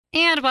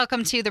And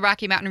welcome to the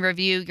Rocky Mountain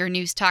Review, your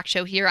news talk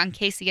show here on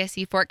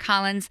KCSU Fort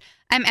Collins.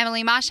 I'm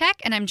Emily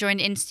Moshak, and I'm joined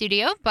in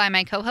studio by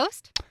my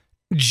co-host,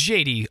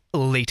 JD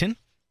Layton.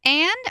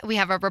 And we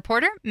have our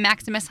reporter,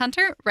 Maximus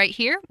Hunter, right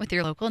here with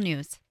your local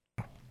news.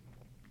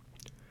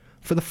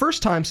 For the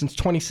first time since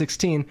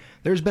 2016,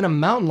 there's been a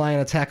mountain lion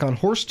attack on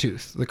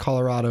Horsetooth, the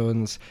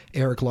Coloradoans'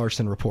 Eric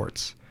Larson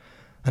reports.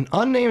 An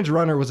unnamed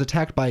runner was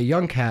attacked by a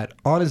young cat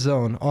on his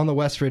own on the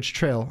West Ridge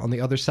Trail on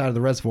the other side of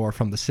the reservoir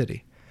from the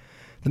city.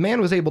 The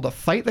man was able to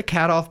fight the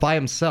cat off by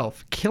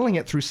himself, killing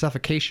it through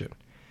suffocation.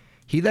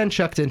 He then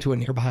checked into a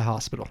nearby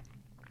hospital.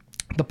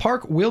 The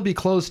park will be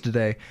closed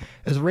today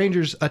as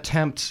rangers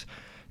attempt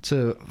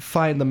to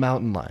find the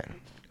mountain lion.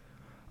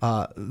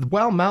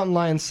 While mountain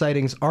lion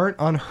sightings aren't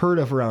unheard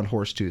of around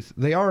Horsetooth,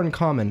 they are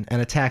uncommon and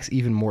attacks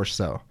even more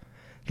so.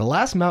 The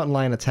last mountain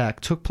lion attack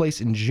took place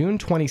in June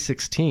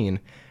 2016,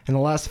 and the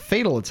last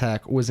fatal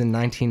attack was in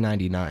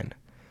 1999.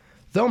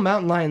 Though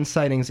mountain lion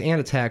sightings and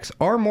attacks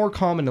are more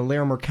common in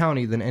Larimer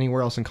County than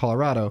anywhere else in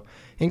Colorado,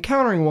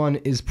 encountering one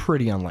is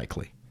pretty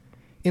unlikely.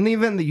 In the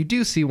event that you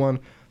do see one,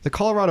 the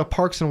Colorado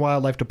Parks and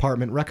Wildlife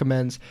Department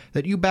recommends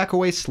that you back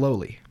away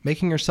slowly,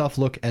 making yourself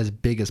look as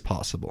big as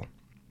possible.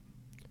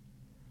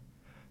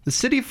 The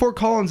city of Fort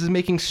Collins is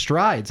making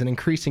strides in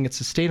increasing its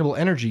sustainable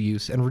energy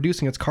use and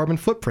reducing its carbon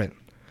footprint.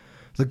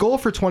 The goal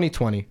for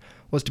 2020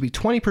 was to be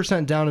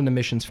 20% down in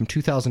emissions from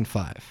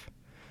 2005.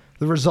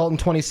 The result in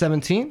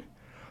 2017?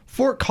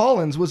 Fort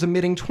Collins was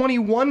emitting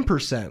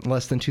 21%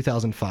 less than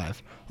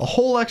 2005, a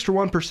whole extra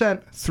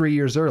 1% 3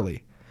 years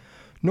early.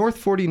 North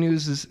 40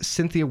 News'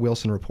 Cynthia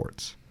Wilson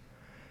reports.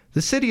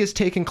 The city has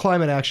taken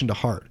climate action to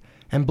heart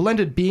and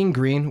blended being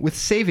green with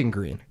saving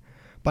green.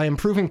 By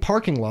improving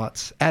parking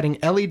lots, adding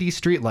LED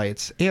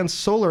streetlights, and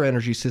solar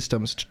energy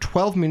systems to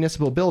 12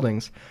 municipal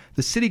buildings,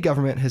 the city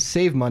government has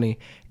saved money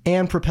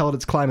and propelled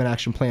its climate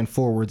action plan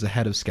forwards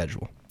ahead of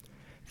schedule.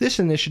 This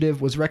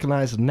initiative was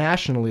recognized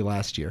nationally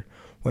last year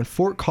when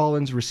Fort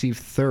Collins received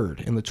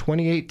third in the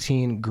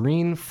 2018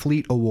 Green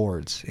Fleet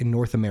Awards in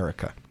North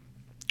America.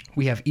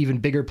 We have even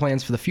bigger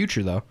plans for the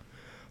future, though.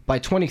 By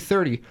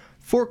 2030,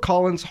 Fort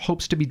Collins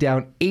hopes to be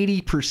down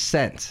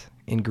 80%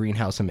 in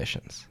greenhouse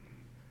emissions.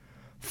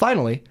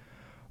 Finally,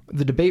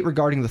 the debate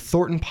regarding the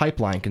Thornton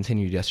pipeline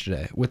continued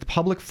yesterday with the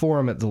public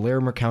forum at the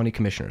Larimer County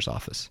Commissioner's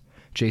Office.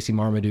 J.C.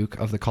 Marmaduke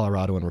of the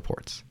Coloradoan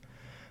reports.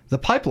 The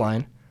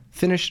pipeline,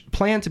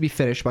 planned to be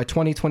finished by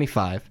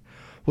 2025,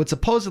 would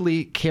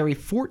supposedly carry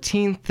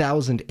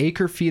 14,000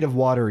 acre-feet of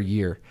water a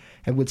year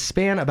and would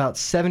span about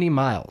 70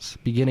 miles,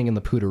 beginning in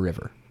the Poudre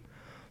River.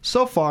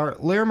 So far,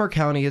 Larimer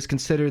County has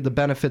considered the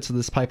benefits of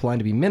this pipeline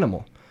to be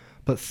minimal,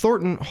 but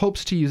Thornton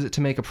hopes to use it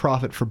to make a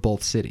profit for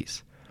both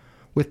cities.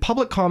 With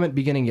public comment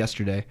beginning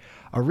yesterday,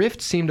 a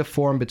rift seemed to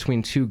form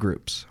between two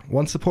groups,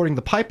 one supporting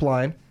the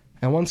pipeline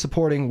and one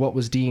supporting what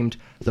was deemed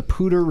the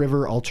Poudre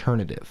River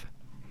alternative.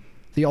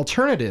 The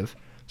alternative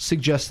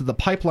suggests that the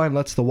pipeline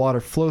lets the water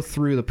flow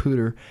through the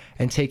Poudre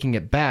and taking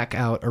it back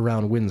out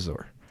around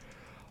Windsor.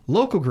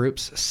 Local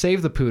groups,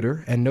 Save the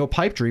Poudre and No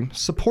Pipe Dream,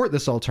 support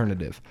this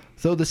alternative,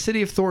 though the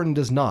city of Thornton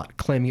does not,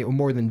 claiming it will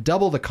more than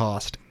double the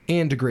cost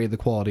and degrade the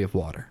quality of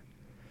water.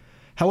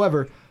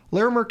 However,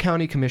 Larimer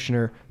County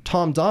Commissioner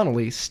Tom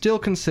Donnelly still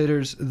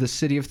considers the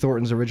city of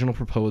Thornton's original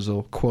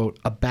proposal, quote,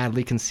 a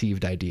badly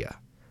conceived idea.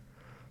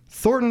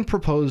 Thornton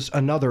proposed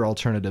another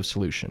alternative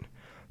solution,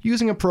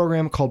 using a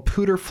program called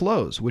Poudre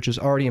Flows, which is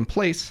already in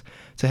place,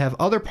 to have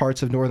other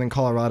parts of northern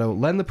Colorado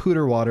lend the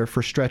Poudre water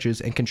for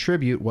stretches and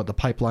contribute what the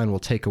pipeline will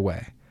take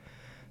away.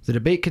 The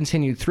debate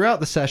continued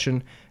throughout the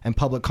session, and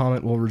public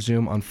comment will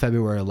resume on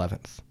February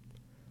 11th.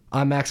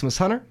 I'm Maximus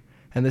Hunter,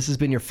 and this has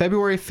been your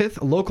February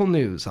 5th local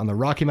news on the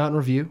Rocky Mountain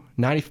Review,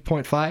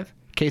 90.5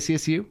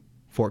 KCSU,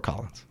 Fort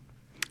Collins.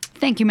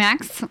 Thank you,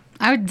 Max.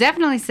 I would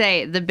definitely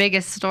say the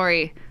biggest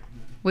story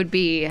would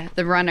be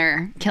the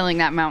runner killing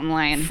that mountain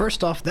lion.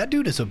 First off, that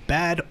dude is a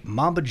bad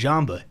mamba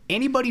jamba.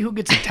 Anybody who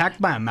gets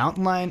attacked by a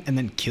mountain lion and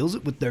then kills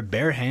it with their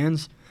bare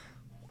hands,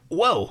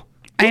 whoa.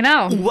 I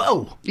know.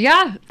 Whoa.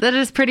 Yeah, that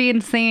is pretty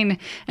insane.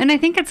 And I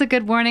think it's a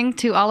good warning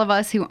to all of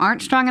us who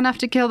aren't strong enough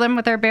to kill them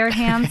with our bare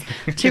hands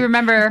to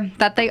remember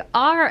that they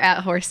are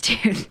at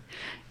Horsetooth,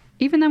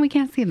 even though we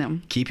can't see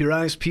them. Keep your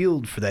eyes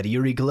peeled for that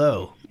eerie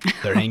glow.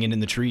 They're hanging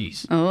in the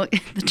trees. Oh,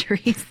 the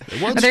trees.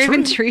 Are there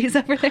even trees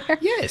over there?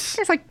 Yes.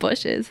 There's like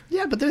bushes.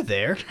 Yeah, but they're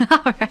there.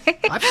 All right.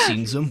 I've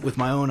seen them with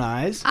my own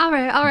eyes. All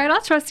right.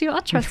 I'll trust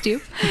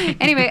you.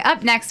 Anyway,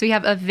 up next, we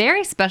have a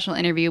very special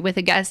interview with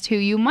a guest who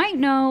you might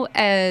know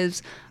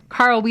as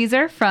Carl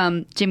Wheezer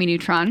from Jimmy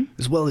Neutron.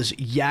 As well as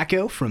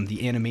Yakko from the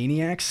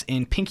Animaniacs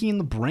and Pinky and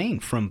the Brain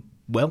from,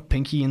 well,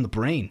 Pinky and the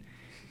Brain.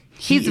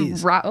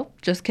 He's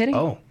just kidding.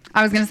 Oh.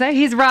 I was going to say,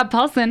 he's Rob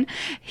Paulson.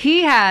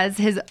 He has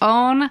his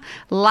own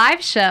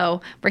live show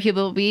where he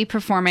will be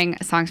performing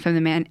songs from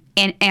the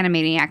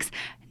Animaniacs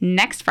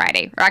next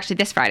Friday, or actually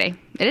this Friday.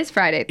 It is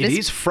Friday. It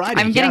is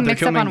Friday. I'm getting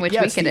mixed up on which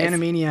week it is. the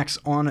Animaniacs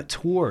on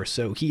tour.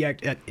 So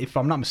if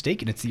I'm not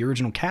mistaken, it's the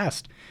original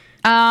cast.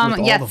 With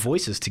all the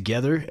voices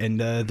together, and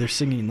they're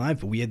singing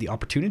live. But we had the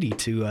opportunity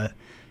to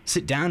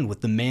sit down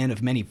with the man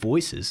of many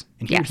voices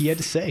and hear what he had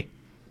to say.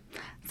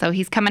 So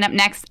he's coming up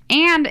next.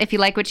 And if you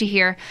like what you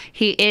hear,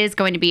 he is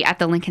going to be at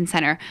the Lincoln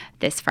Center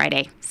this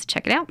Friday. So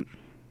check it out.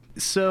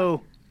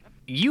 So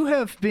you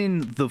have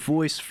been the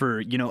voice for,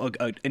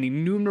 an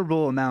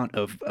innumerable amount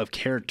of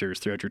characters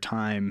throughout your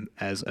time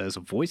as a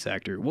voice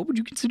actor. What would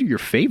you consider your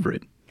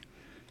favorite?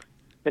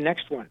 The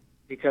next one,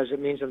 because it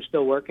means I'm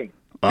still working.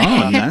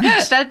 Oh,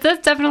 nice. That's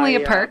definitely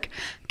a perk.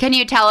 Can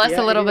you tell us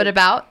a little bit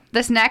about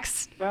this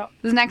next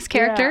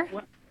character?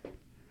 Yeah,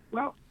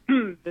 well,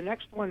 the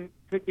next one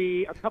could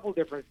be a couple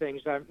different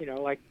things. I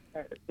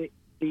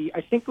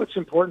think what's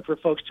important for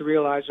folks to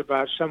realize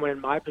about someone in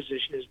my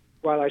position is,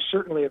 while I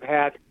certainly have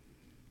had,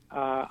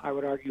 I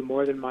would argue,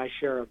 more than my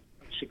share of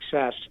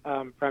success,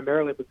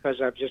 primarily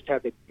because I've just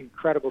had the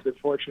incredible good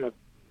fortune of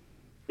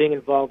being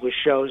involved with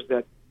shows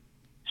that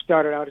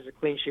started out as a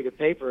clean sheet of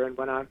paper and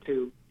went on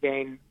to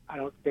gain, I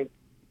don't think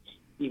it's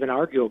even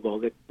arguable,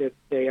 that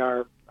they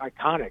are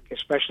iconic,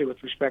 especially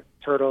with respect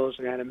to Turtles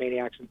and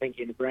Animaniacs and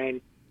Pinky and the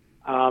Brain.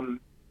 And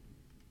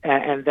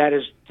that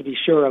is, to be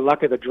sure, a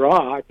luck of the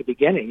draw at the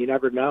beginning. You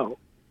never know.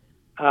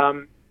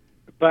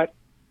 But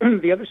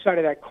the other side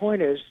of that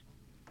coin is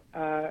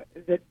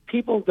that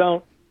people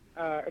don't,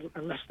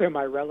 unless they're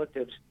my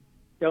relatives,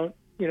 don't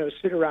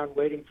sit around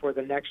waiting for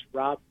the next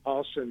Rob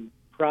Paulsen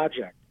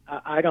project.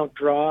 I don't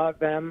draw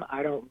them.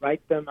 I don't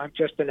write them. I'm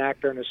just an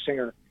actor and a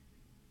singer.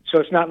 So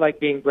it's not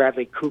like being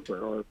Bradley Cooper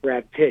or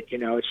Brad Pitt.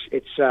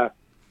 It's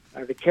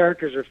the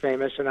characters are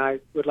famous, and I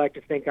would like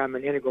to think I'm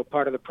an integral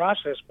part of the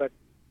process, but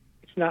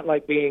it's not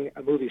like being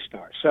a movie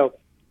star. So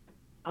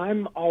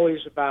I'm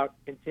always about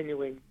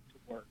continuing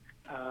to work,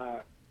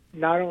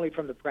 not only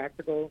from the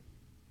practical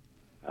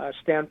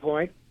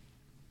standpoint,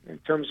 in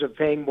terms of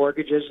paying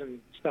mortgages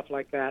and stuff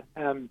like that.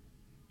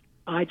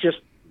 I just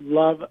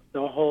love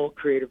the whole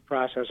creative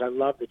process. I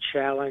love the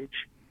challenge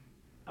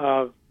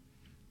of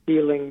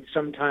feeling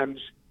sometimes,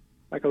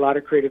 like a lot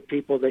of creative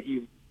people, that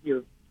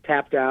you're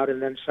tapped out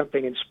and then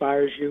something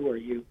inspires you, or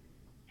you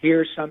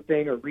hear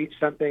something or read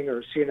something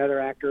or see another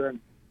actor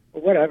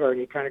or whatever, and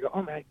you kind of go,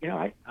 oh man,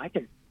 I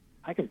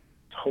can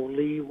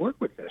totally work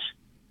with this.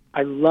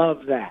 I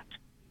love that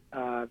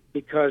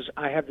because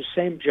I have the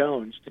same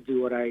Jones to do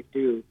what I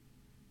do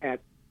at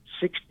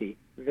 60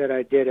 that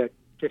I did at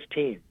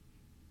 15.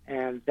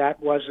 And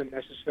that wasn't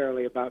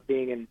necessarily about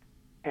being in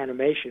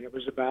animation. It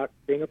was about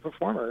being a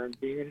performer and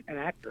being an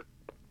actor.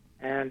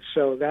 And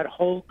so that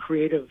whole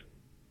creative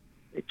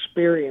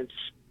experience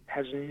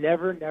has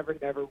never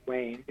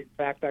waned. In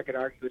fact, I could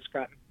argue it's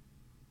gotten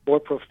more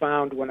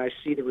profound when I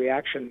see the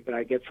reaction that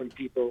I get from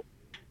people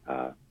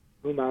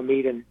whom I'll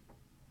meet in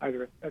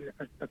either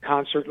a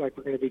concert like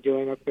we're going to be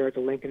doing up there at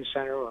the Lincoln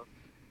Center, or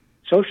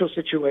social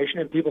situation,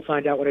 and people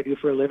find out what I do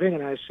for a living,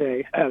 and I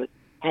say,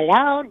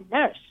 hello,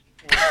 nurse.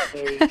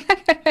 And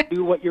they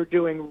do what you're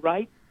doing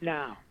right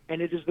now.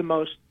 And it is the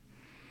most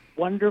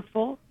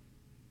wonderful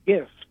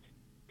gift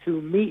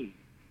to me.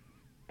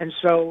 And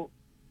so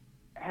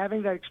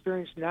having that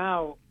experience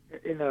now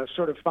in the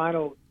sort of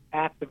final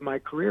act of my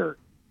career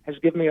has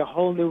given me a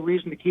whole new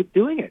reason to keep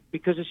doing it,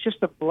 because it's just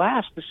a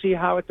blast to see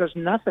how it does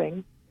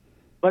nothing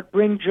but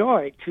bring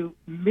joy to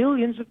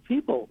millions of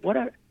people. What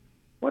a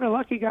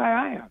lucky guy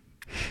I am.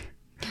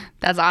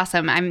 That's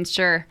awesome. I'm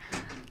sure.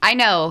 I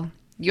know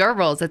your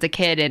roles as a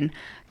kid in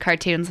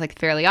cartoons like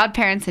Fairly Odd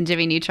Parents and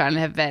Jimmy Neutron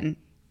have been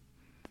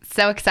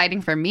so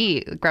exciting for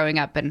me growing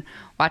up and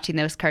watching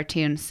those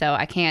cartoons. So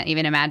I can't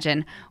even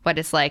imagine what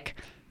it's like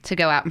to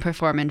go out and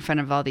perform in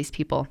front of all these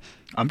people.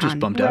 I'm just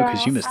bummed out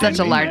because you missed such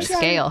a large Animaniacs.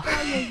 scale.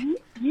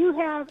 You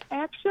have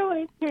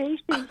excellent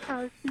taste in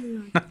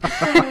cartoons.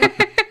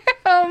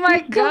 Oh my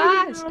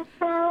gosh.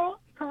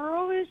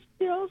 Carl is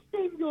still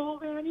single,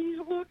 and he's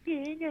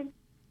looking and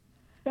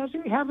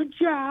doesn't have a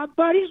job,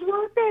 but he's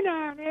working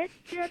on it,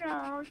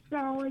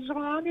 so as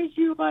long as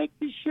you like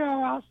the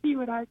show, I'll see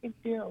what I can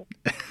do.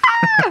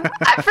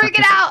 I'm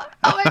freaking out.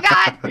 Oh my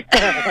God.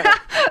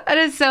 That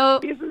is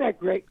so, Isn't that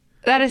great?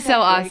 that is Isn't so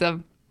that great?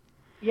 awesome.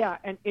 Yeah,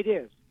 and it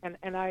is. And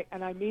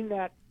I mean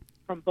that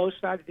from both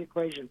sides of the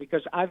equation,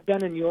 because I've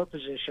been in your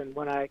position.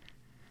 When I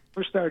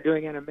first started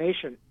doing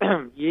animation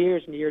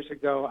years and years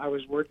ago, I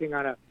was working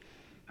on a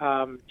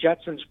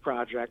Jetsons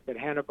project at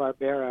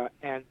Hanna-Barbera,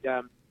 and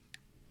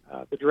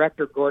the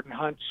director, Gordon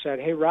Hunt, said,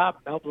 hey, Rob,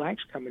 Mel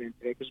Blanc's coming in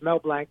today, because Mel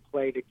Blanc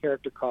played a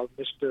character called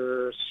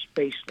Mr.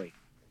 Spacely,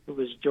 who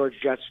was George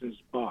Jetson's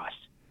boss.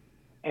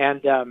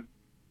 And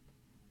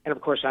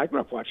of course, I grew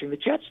up watching the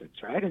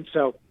Jetsons, right? And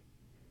so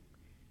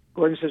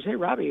Gordon says, hey,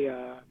 Robbie,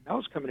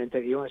 Mel's coming in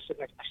today. You want to sit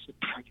next? I said,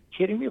 are you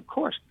kidding me? Of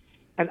course.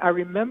 And I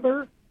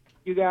remember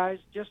you guys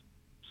just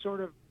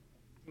sort of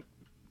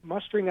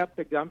mustering up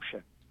the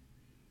gumption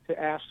to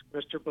ask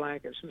Mr.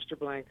 Blank, it's Mr.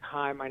 Blank,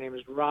 hi, my name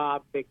is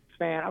Rob, big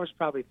fan. I was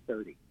probably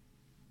 30.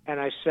 And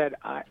I said,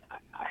 I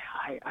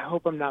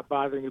hope I'm not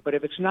bothering you, but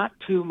if it's not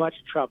too much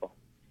trouble.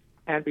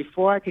 And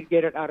before I could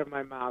get it out of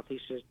my mouth, he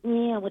says,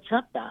 yeah, what's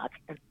up, Doc?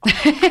 And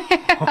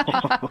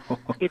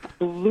it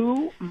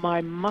blew my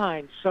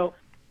mind. So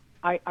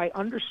I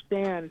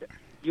understand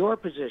your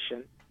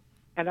position,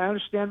 And I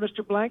understand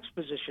Mr. Blank's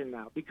position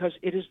now because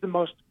it is the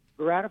most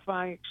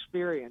gratifying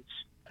experience.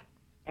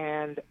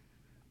 And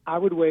I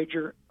would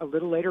wager a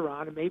little later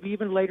on, and maybe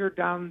even later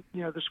down,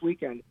 this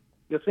weekend,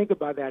 you'll think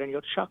about that and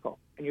you'll chuckle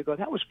and you'll go,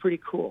 "That was pretty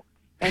cool."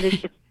 And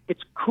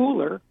it's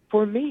cooler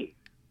for me.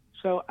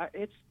 So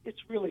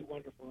it's really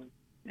wonderful.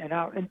 And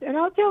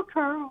I'll tell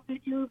Carl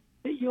that you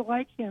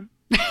like him.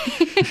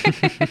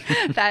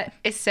 That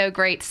is so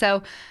great.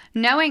 So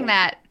knowing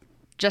that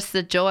just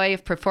the joy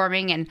of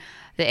performing and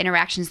the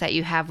interactions that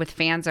you have with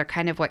fans are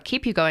kind of what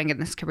keep you going in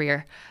this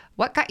career,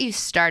 what got you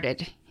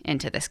started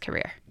into this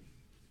career?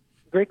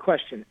 Great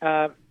question.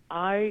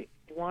 I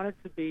wanted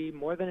to be,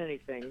 more than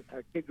anything,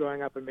 a kid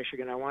growing up in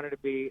Michigan, I wanted to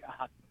be a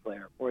hockey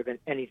player more than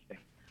anything.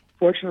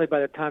 Fortunately, by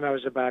the time I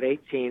was about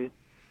 18,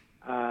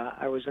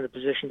 I was in a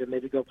position to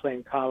maybe go play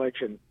in college,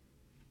 and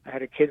I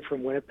had a kid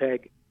from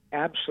Winnipeg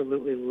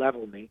absolutely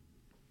level me.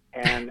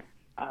 And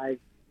I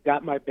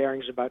got my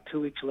bearings about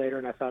 2 weeks later,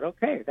 and I thought,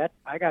 okay,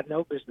 I got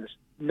no business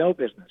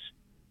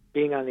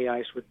being on the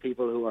ice with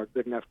people who are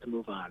good enough to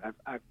move on.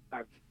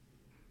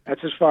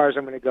 That's as far as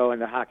I'm going to go in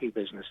the hockey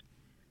business.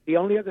 The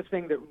only other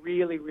thing that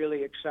really,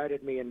 really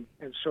excited me and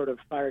sort of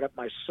fired up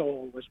my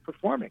soul was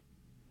performing.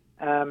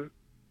 And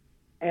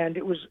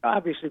it was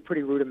obviously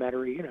pretty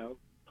rudimentary,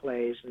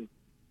 plays and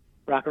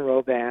rock and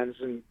roll bands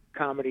and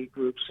comedy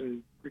groups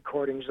and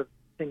recordings of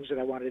things that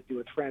I wanted to do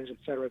with friends, et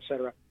cetera, et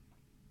cetera.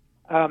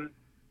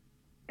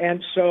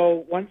 And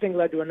so one thing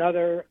led to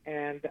another,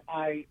 and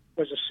I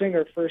was a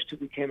singer first who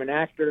became an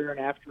actor, and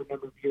after a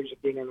number of years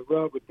of being on the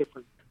road with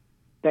different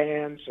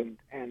bands and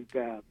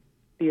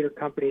theater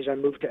companies, I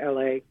moved to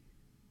L.A.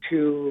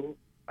 to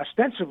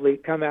ostensibly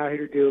come out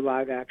here to do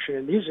live action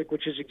and music,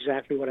 which is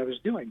exactly what I was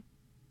doing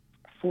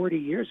 40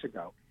 years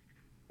ago.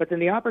 But then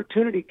the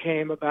opportunity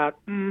came about,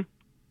 8,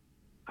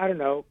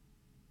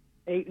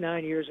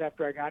 9 years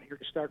after I got here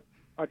to start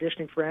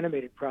auditioning for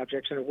animated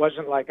projects, and it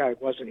wasn't like I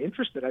wasn't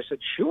interested. I said,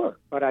 sure,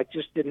 but I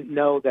just didn't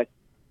know that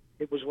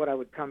it was what I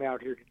would come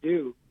out here to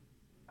do.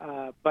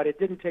 But it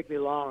didn't take me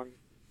long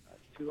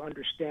to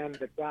understand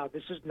that, wow,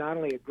 this is not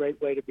only a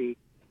great way to be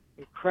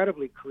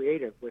incredibly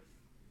creative with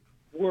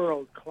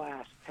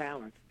world-class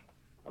talent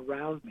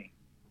around me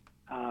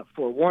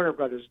for Warner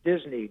Brothers,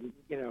 Disney,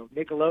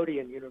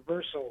 Nickelodeon,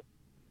 Universal,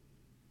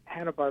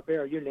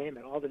 Hanna-Barbera, you name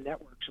it, all the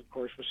networks, of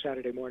course, for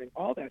Saturday morning,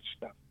 all that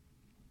stuff.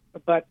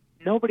 But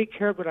nobody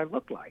cared what I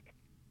looked like.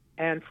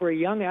 And for a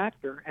young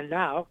actor, and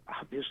now,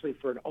 obviously,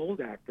 for an old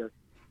actor,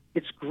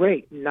 it's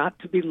great not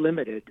to be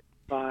limited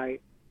by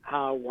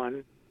how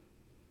one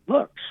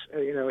looks,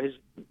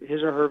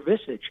 his or her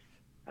visage,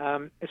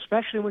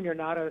 especially when you're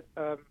not a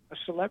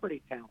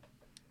celebrity talent.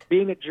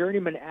 Being a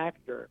journeyman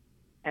actor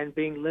and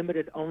being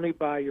limited only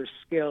by your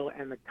skill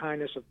and the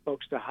kindness of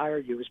folks to hire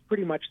you is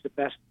pretty much the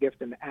best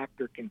gift an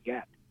actor can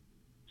get.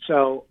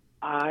 So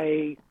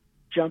I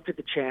jumped at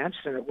the chance,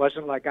 and it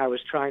wasn't like I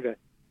was trying to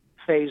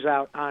phase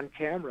out on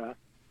camera,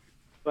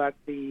 but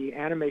the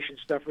animation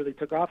stuff really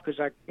took off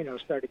because I,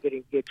 started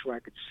getting gigs where I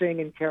could sing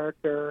in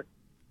character,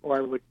 or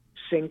I would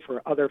sing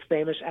for other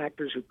famous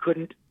actors who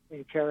couldn't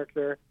in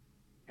character.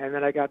 And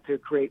then I got to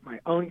create my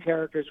own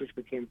characters, which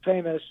became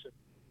famous.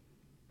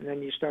 And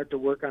then you start to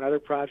work on other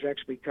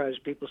projects because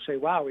people say,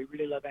 wow, we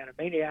really love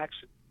Animaniacs.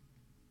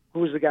 Who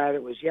was the guy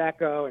that was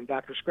Yakko and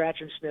Dr.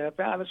 Scratch and Sniff?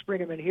 Let's bring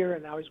him in here,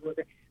 and now he's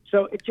working.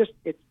 So it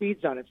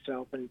feeds on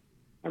itself. And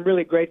I'm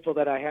really grateful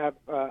that I have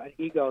an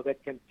ego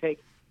that can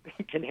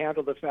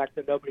handle the fact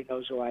that nobody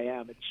knows who I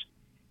am.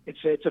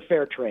 It's a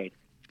fair trade.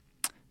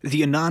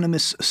 The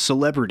anonymous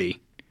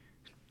celebrity.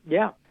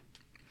 Yeah,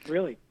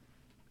 really.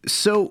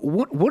 So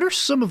what are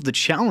some of the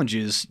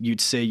challenges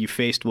you'd say you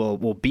faced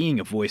while being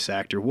a voice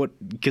actor?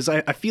 Because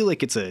I feel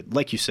like it's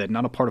like you said,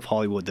 not a part of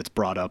Hollywood that's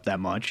brought up that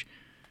much.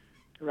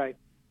 Right.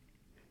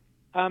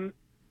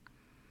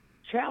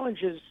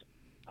 Challenges,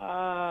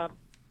 and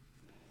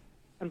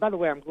by the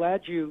way, I'm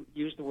glad you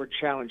used the word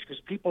challenge because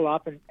people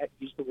often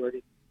use the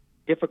word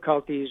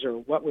difficulties or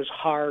what was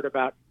hard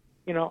about,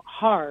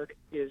 hard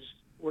is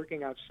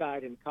working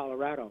outside in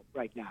Colorado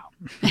right now.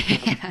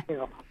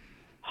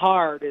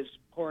 Hard is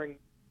pouring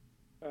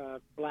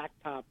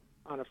blacktop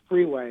on a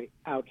freeway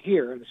out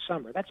here in the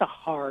summer. That's a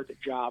hard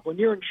job. When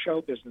you're in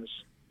show business,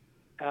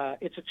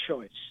 it's a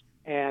choice.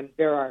 And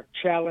there are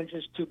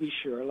challenges, to be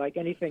sure, like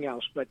anything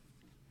else. But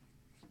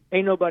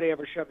ain't nobody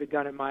ever shoved a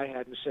gun in my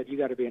head and said, you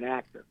got to be an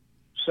actor.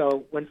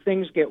 So when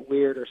things get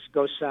weird or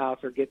go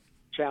south or get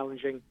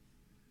challenging,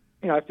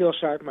 I feel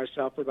sorry for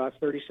myself for about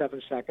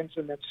 37 seconds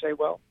and then say,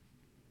 well,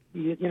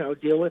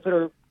 deal with it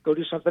or go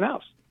do something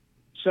else.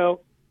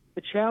 So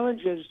the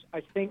challenges,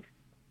 I think,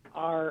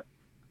 are,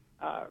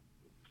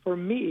 for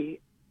me,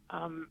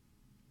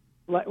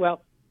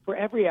 for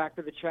every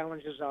actor, the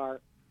challenges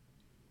are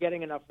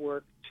getting enough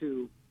work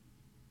to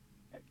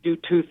do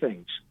two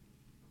things: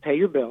 pay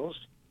your bills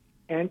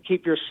and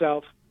keep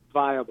yourself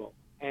viable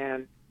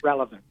and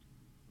relevant.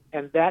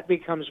 And that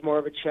becomes more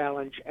of a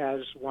challenge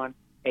as one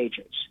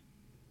ages.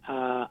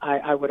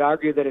 I would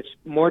argue that it's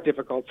more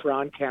difficult for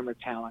on-camera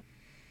talent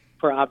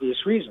for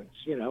obvious reasons.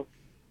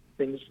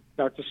 Things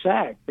start to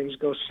sag, things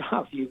go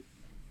south. You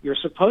you're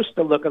supposed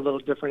to look a little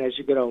different as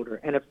you get older.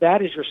 And if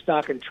that is your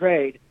stock and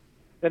trade,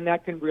 then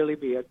that can really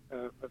be a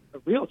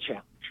real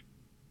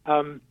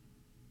challenge.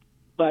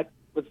 But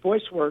with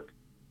voice work,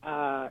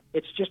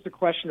 it's just a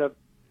question of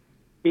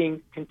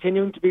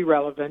continuing to be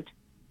relevant,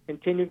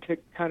 continuing to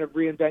kind of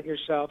reinvent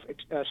yourself,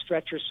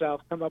 stretch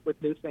yourself, come up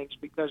with new things.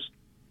 Because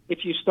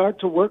if you start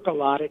to work a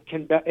lot, it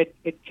can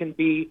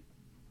be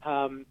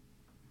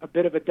a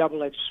bit of a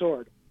double-edged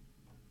sword.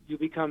 You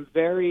become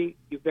very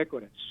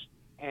ubiquitous,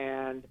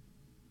 and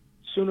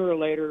sooner or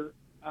later,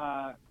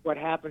 what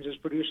happens is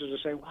producers will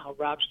say, wow,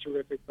 Rob's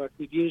terrific, but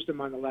we've used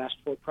him on the last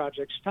 4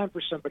 projects. Time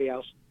for somebody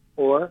else.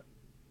 Or,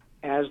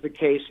 as the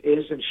case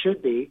is and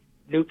should be,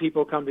 new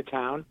people come to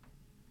town,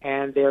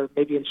 and they're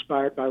maybe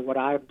inspired by what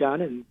I've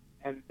done,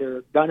 and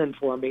they're gunning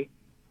for me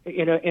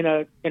in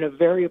a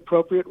very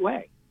appropriate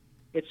way.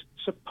 It's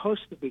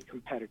supposed to be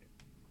competitive.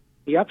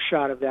 The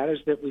upshot of that is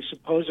that we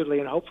supposedly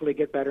and hopefully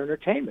get better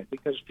entertainment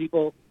because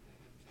people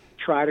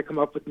try to come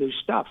up with new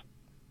stuff.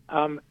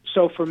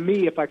 So for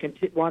me, if I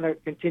want to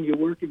continue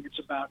working, it's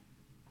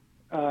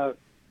about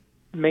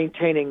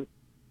maintaining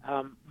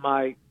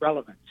my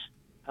relevance.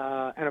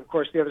 And of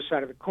course, the other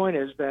side of the coin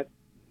is that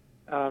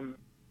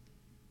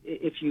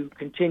if you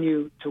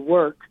continue to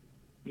work,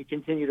 you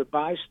continue to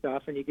buy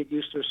stuff, and you get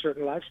used to a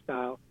certain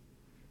lifestyle,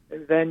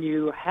 then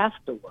you have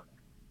to work.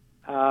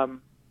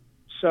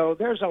 So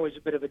there's always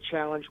a bit of a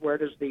challenge. Where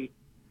does the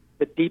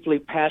deeply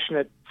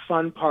passionate,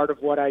 fun part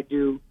of what I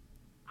do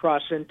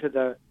cross into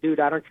the, dude,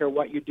 I don't care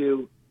what you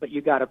do, but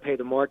you got to pay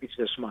the mortgage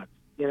this month.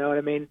 You know what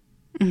I mean?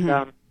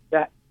 Mm-hmm.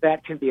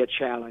 That can be a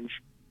challenge.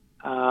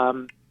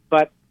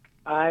 But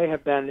I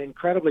have been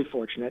incredibly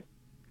fortunate,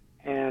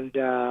 and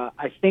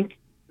I think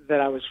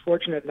that I was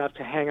fortunate enough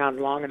to hang on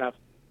long enough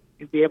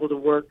and be able to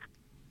work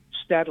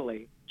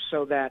steadily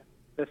so that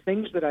the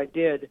things that I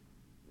did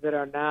that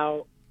are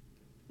now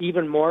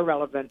even more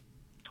relevant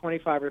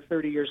 25 or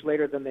 30 years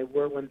later than they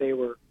were when they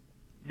were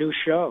new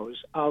shows,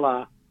 a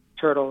la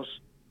Turtles,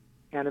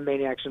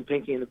 Animaniacs, and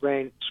Pinky and the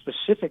Brain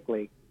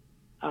specifically,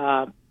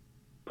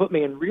 put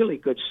me in really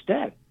good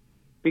stead.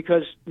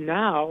 Because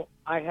now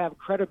I have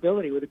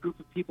credibility with a group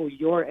of people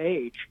your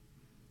age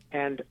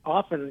and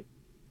often,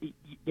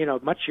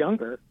 much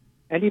younger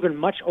and even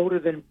much older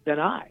than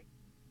I.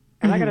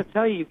 And I got to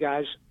tell you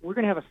guys, we're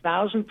going to have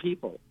 1,000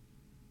 people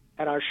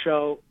at our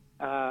show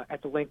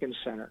at the Lincoln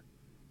Center.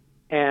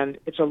 And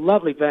it's a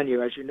lovely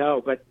venue, as you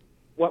know, but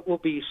what will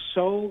be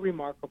so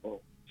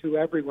remarkable to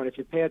everyone, if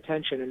you pay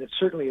attention, and it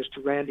certainly is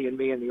to Randy and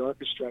me and the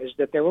orchestra, is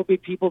that there will be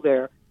people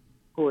there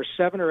who are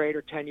 7 or 8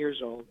 or 10 years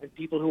old and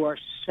people who are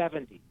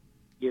 70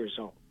 years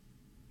old.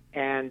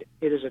 And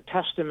it is a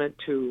testament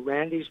to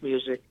Randy's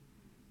music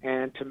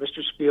and to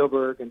Mr.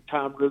 Spielberg and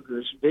Tom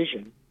Ruger's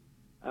vision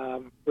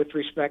with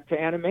respect to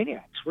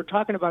Animaniacs. We're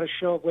talking about a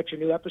show of which a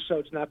new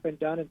episode's not been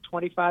done in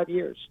 25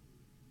 years.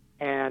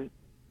 And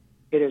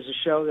it is a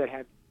show that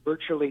had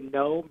virtually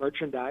no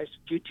merchandise,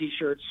 a few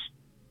T-shirts,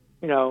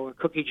 a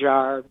cookie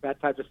jar,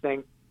 that type of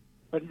thing,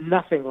 but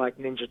nothing like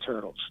Ninja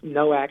Turtles,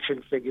 no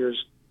action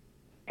figures.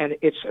 And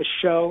it's a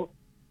show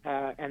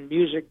and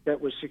music that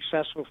was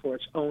successful for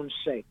its own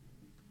sake,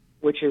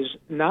 which is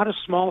not a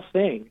small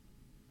thing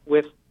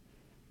with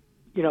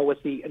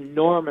the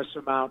enormous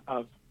amount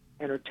of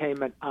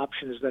entertainment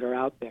options that are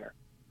out there.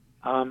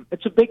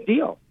 It's a big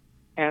deal.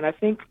 And I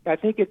think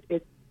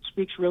it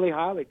speaks really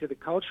highly to the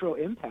cultural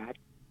impact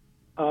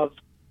of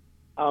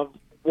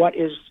what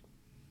is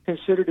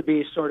considered to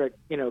be sort of,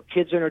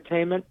 kids'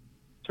 entertainment.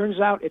 Turns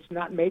out it's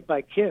not made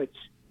by kids.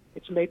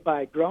 It's made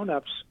by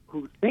grown-ups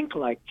who think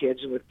like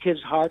kids and with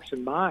kids' hearts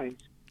and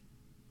minds.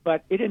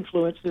 But it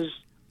influences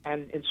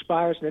and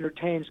inspires and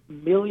entertains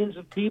millions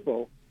of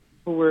people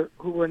who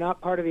were not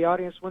part of the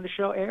audience when the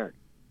show aired.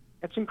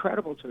 That's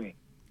incredible to me.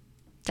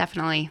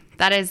 Definitely.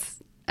 That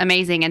is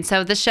amazing. And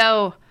so the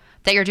show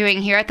that you're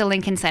doing here at the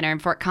Lincoln Center in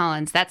Fort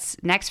Collins,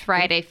 that's next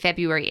Friday,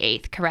 February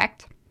 8th,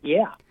 correct?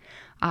 Yeah.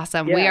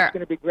 Awesome. Yeah, it's going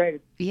to be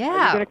great. Yeah.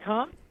 Are you going to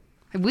come?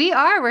 We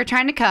are. We're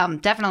trying to come,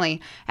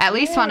 definitely. At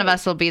least one of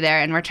us will be there,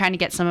 and we're trying to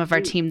get some of our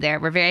team there.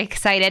 We're very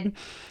excited.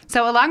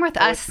 So along with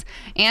us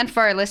and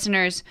for our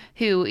listeners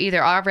who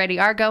either already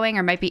are going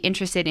or might be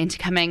interested into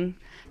coming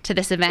to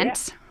this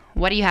event,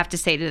 what do you have to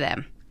say to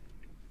them?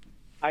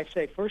 I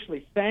say,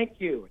 firstly, thank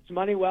you. It's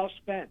money well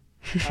spent.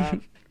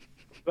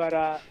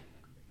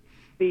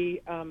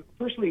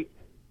 Firstly,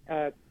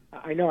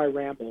 I know I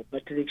ramble,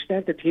 but to the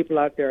extent that people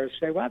out there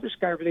say, wow, this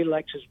guy really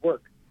likes his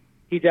work,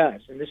 he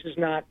does. And this is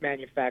not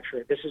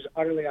manufactured. This is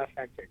utterly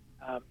authentic.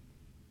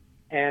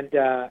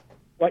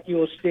 What you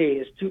will see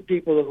is 2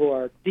 people who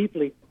are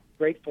deeply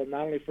grateful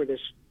not only for this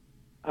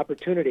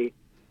opportunity,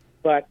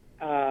 but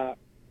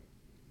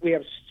we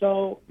have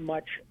so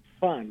much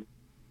fun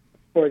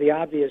for the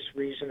obvious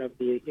reason of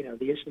the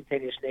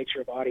instantaneous nature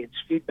of audience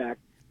feedback.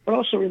 But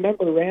also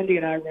remember,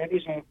 Randy's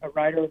a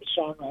writer and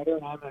songwriter,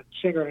 and I'm a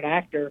singer and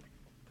actor.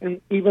 And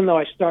even though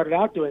I started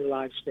out doing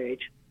live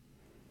stage,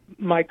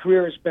 my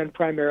career has been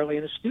primarily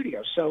in the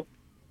studio. So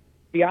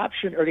the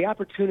option or the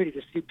opportunity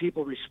to see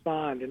people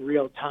respond in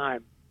real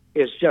time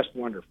is just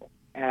wonderful.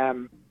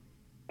 And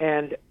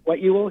And what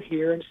you will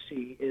hear and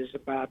see is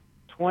about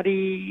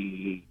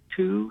 22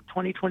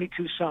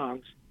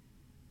 songs,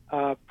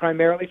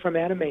 primarily from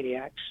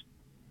Animaniacs,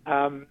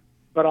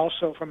 but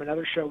also from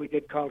another show we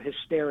did called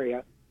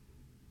Hysteria,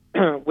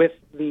 with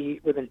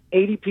an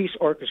 80-piece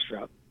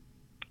orchestra.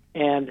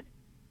 And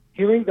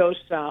hearing those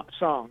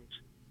songs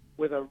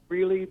with a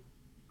really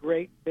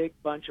great big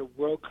bunch of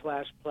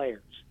world-class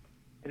players.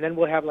 And then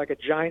we'll have like a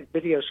giant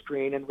video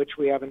screen in which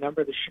we have a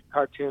number of the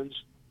cartoons.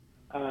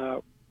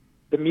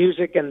 The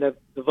music and the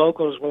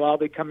vocals will all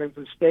be coming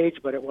from stage,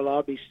 but it will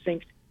all be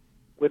synced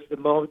with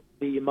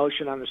the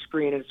emotion on the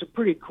screen. And it's a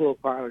pretty cool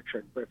parlor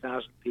trick for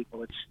 1,000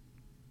 people.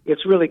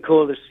 It's really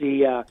cool to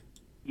see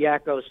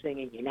Yakko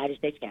singing United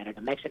States,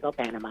 Canada, Mexico,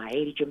 Panama,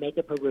 Haiti,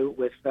 Jamaica, Peru,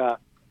 with the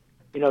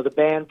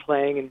band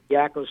playing and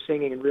Yakko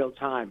singing in real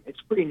time.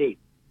 It's pretty neat.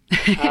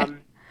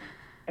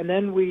 And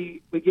then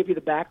we give you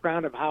the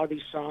background of how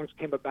these songs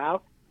came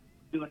about,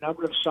 do a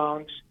number of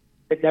songs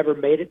that never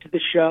made it to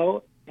the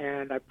show,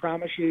 and I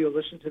promise you'll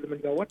listen to them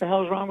and go, what the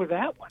hell is wrong with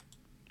that one?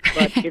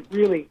 But it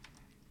really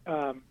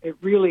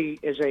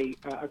is a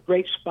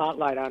great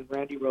spotlight on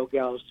Randy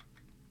Rogel's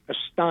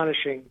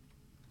astonishing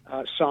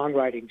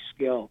songwriting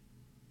skill,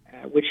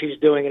 which he's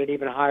doing at an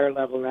even higher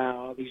level now,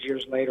 all these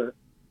years later.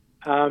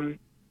 And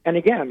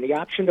again, the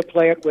option to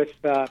play it with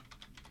a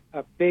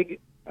big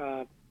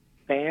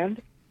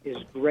band is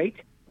great.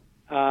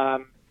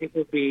 It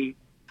will be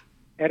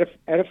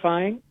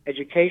edifying,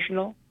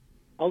 educational,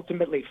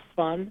 ultimately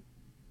fun,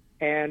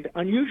 and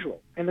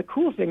unusual. And the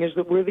cool thing is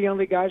that we're the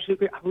only guys who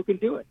can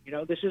do it.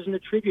 This isn't a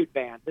tribute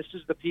band. This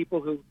is the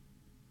people who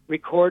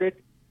recorded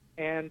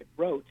and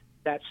wrote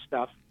that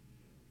stuff.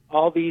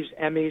 All these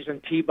Emmys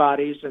and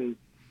Peabodys and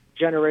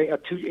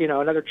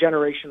another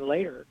generation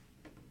later,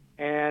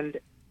 and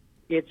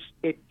it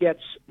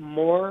gets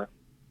more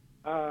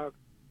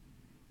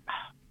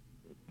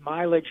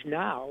mileage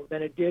now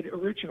than it did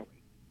originally.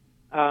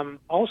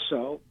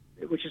 Also,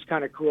 which is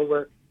kind of cool,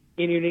 we're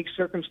in a unique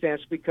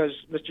circumstance because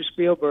Mr.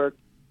 Spielberg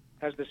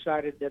has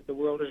decided that the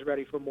world is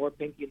ready for more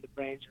Pinky and the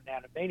Brains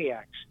and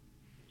Animaniacs.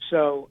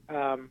 So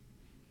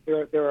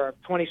there are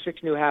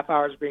 26 new half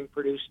hours being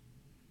produced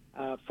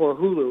for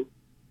Hulu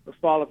for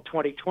fall of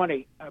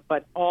 2020,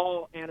 but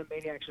all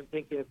Animaniacs and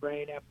Pinky and the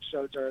Brain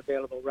episodes are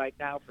available right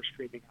now for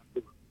streaming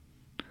on Hulu.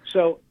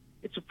 So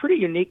it's a pretty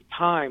unique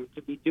time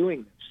to be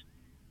doing this.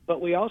 But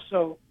we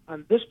also,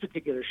 on this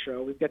particular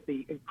show, we've got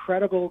the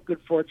incredible good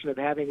fortune of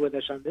having with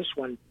us on this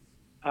one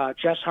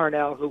Jess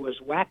Harnell, who was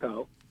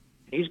Wakko.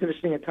 He's going to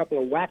sing a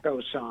couple of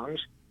Wakko songs.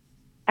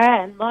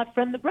 And my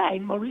friend the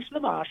Brain, Maurice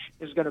LaMarche,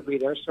 is going to be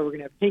there. So we're going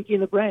to have Pinky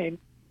and the Brain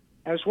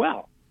as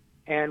well.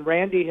 And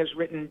Randy has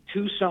written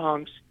 2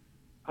 songs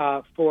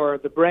for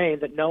the Brain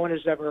that no one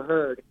has ever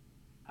heard.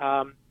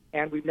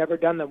 And we've never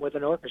done them with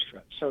an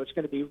orchestra. So it's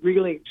going to be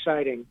really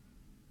exciting.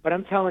 But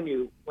I'm telling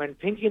you, when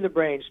Pinky and the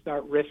Brain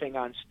start riffing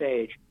on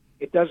stage,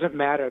 it doesn't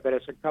matter that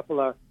it's a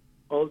couple of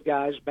old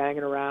guys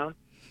banging around.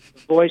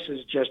 The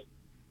voices just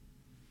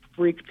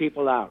freak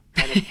people out.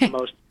 And it's the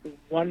most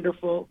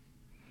wonderful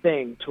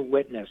thing to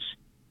witness.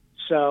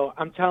 So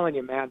I'm telling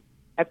you, man,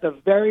 at the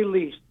very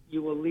least,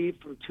 you will leave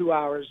from 2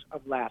 hours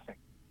of laughing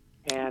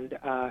and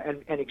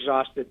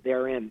exhausted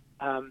therein.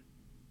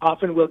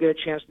 Often we'll get a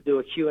chance to do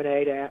a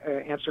Q&A to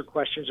answer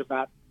questions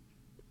about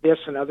this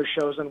and other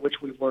shows on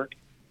which we've worked.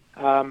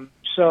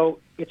 So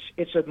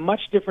it's a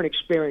much different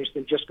experience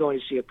than just going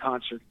to see a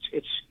concert.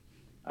 It's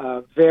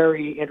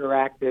very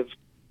interactive,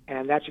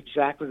 and that's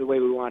exactly the way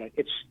we want it.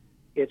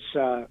 It's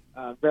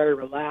very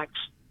relaxed.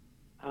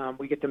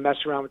 We get to mess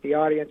around with the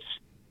audience,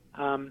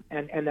 and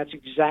that's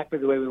exactly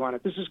the way we want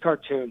it. This is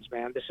cartoons,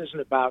 man. This isn't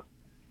about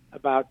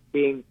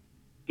being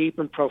deep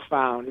and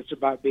profound. It's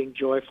about being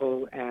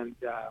joyful and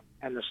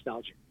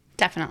nostalgic.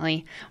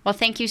 Definitely. Well,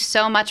 thank you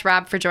so much,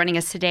 Rob, for joining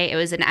us today. It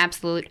was an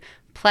absolute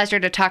pleasure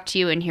to talk to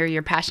you and hear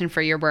your passion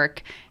for your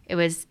work. It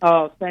was...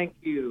 Oh, thank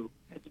you.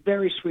 It's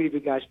very sweet of you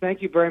guys.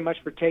 Thank you very much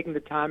for taking the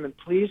time, and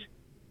please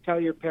tell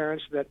your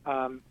parents that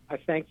I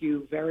thank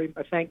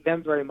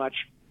them very much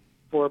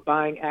for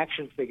buying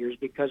action figures,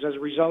 because as a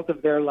result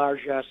of their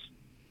largesse,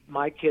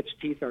 my kids'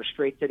 teeth are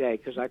straight today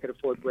because I could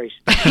afford braces.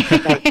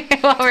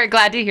 Well, we're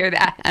glad to hear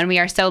that, and we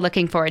are so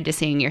looking forward to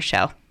seeing your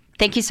show.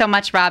 Thank you so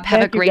much, Rob.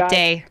 Have a great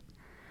day.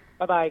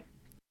 Bye-bye.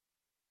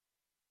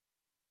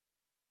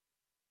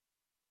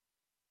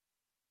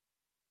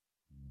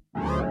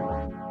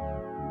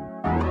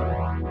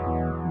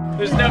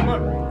 There's no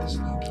more.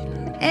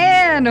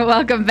 And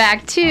welcome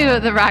back to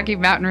the Rocky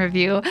Mountain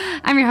Review.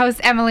 I'm your host,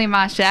 Emily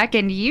Moshak,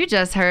 and you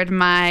just heard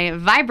my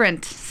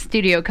vibrant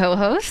studio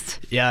co-host.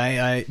 Yeah,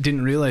 I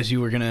didn't realize you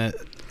were going to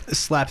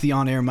slap the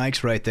on-air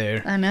mics right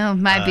there. I know,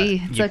 might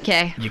be. It's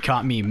okay. You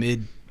caught me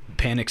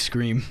mid-panic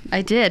scream.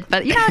 I did,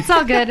 but it's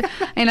all good.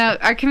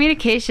 Our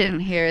communication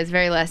here is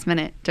very last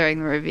minute during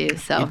the review,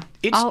 so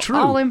it's true.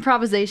 All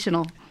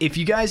improvisational. If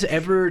you guys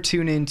ever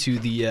tune into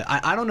the,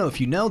 I don't know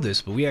if you know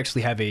this, but we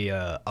actually have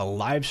a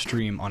live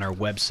stream on our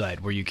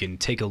website where you can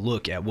take a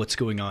look at what's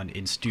going on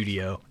in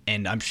studio.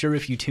 And I'm sure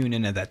if you tune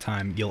in at that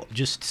time, you'll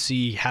just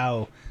see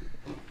how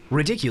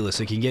ridiculous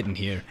it can get in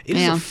here. It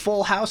is Yeah. a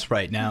full house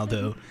right now,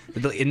 though.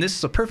 And this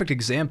is a perfect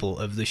example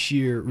of the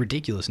sheer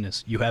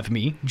ridiculousness. You have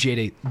me,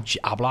 JD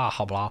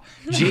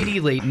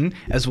Layton,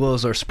 as well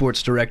as our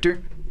sports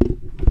director,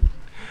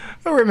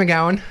 Rick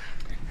McGowan.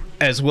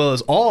 as well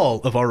as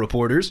all of our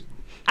reporters.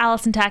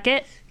 Allison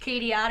Tackett,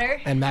 Katie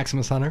Otter. And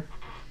Maximus Hunter.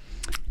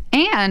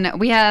 And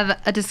we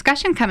have a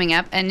discussion coming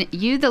up, and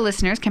you, the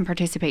listeners, can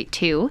participate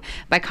too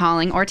by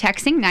calling or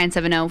texting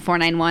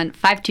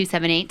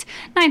 970-491-5278,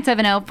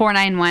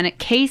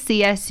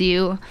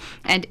 970-491-KCSU,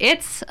 and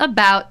it's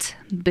about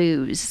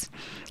booze.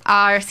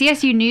 Our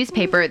CSU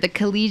newspaper, The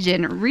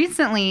Collegian,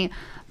 recently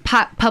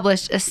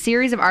published a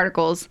series of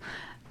articles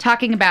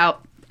talking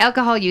about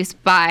alcohol use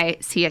by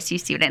CSU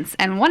students,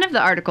 and one of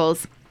the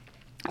articles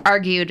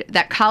argued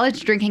that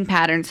college drinking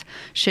patterns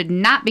should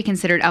not be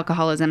considered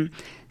alcoholism,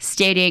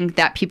 stating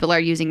that people are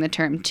using the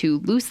term too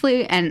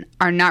loosely and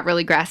are not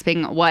really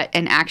grasping what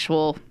an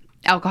actual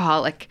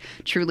alcoholic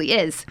truly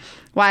is.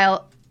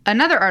 While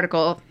another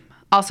article,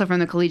 also from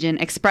the Collegian,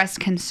 expressed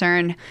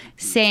concern,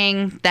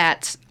 saying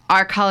that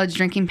our college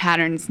drinking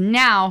patterns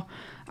now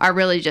are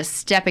really just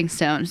stepping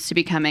stones to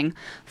becoming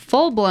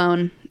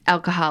full-blown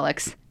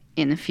alcoholics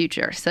in the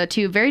future. So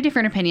two very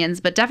different opinions,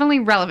 but definitely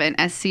relevant,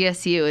 as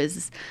CSU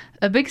is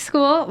a big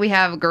school. We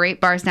have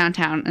great bars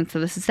downtown, and so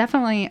this is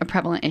definitely a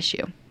prevalent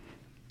issue.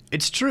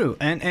 It's true,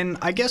 and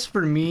I guess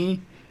for me,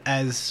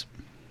 as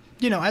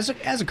you know, as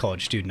a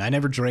college student, I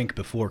never drank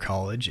before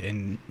college,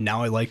 and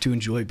now I like to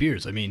enjoy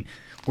beers. I mean,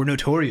 we're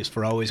notorious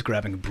for always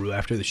grabbing a brew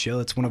after the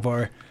show. It's one of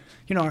our,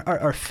 you know,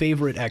 our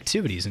favorite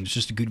activities, and it's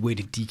just a good way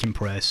to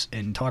decompress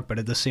and talk. But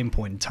at the same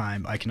point in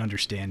time, I can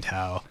understand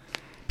how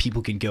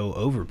people can go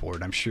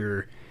overboard. I'm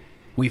sure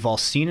we've all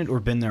seen it or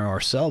been there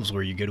ourselves,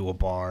 where you go to a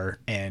bar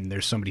and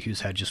there's somebody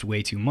who's had just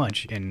way too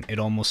much, and it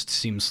almost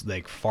seems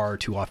like far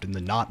too often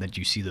than not that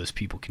you see those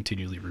people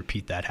continually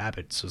repeat that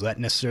habit. So is that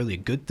necessarily a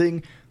good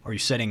thing? Are you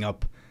setting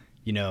up,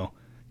 you know,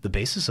 the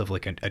basis of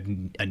like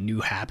a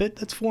new habit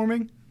that's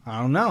forming?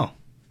 I don't know.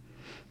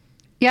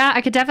 Yeah, I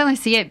could definitely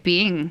see it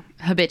being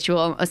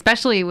habitual,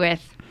 especially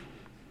with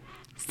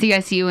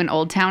CSU and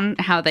Old Town,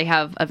 how they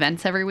have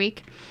events every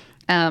week.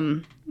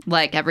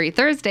 Like every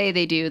Thursday,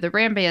 they do the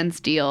Ram Bands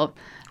deal.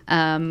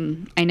 I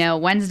know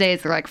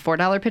Wednesdays are like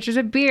 $4 pitchers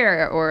of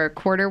beer or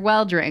quarter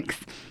well drinks.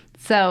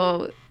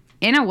 So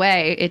in a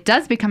way, it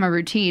does become a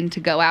routine to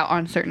go out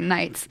on certain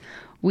nights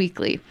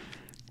weekly.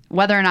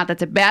 Whether or not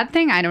that's a bad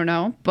thing, I don't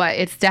know, but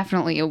it's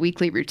definitely a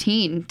weekly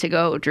routine to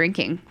go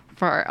drinking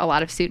for a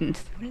lot of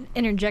students.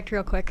 Interject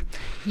real quick.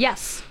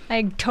 Yes,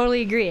 I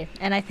totally agree.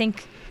 And I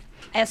think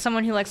as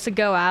someone who likes to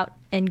go out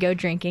and go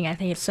drinking, I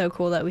think it's so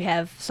cool that we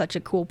have such a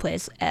cool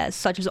place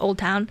such as Old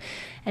Town,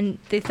 and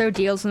they throw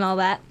deals and all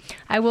that.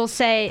 I will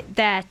say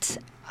that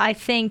I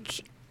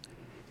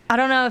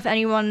don't know if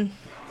anyone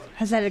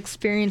has had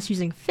experience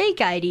using fake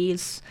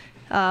IDs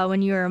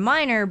when you were a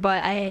minor,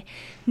 but I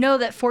know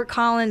that Fort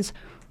Collins,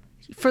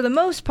 for the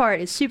most part,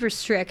 is super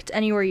strict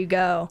anywhere you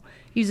go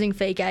using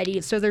fake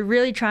IDs. So they're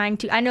really trying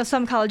to. I know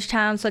some college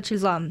towns, such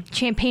as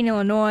Champaign,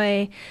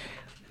 Illinois,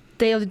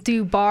 they'll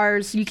do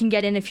bars. You can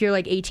get in if you're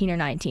like 18 or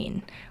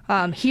 19.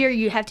 Here,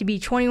 you have to be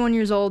 21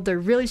 years old. They're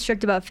really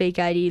strict about fake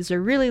IDs. They're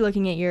really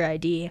looking at your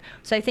ID.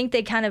 So I think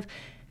they kind of,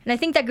 and I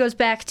think that goes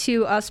back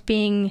to us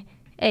being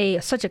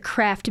such a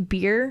craft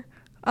beer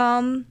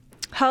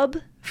hub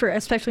for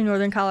especially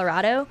Northern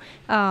Colorado.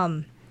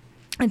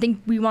 I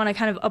think we want to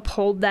kind of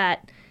uphold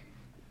that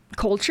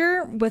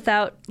culture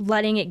without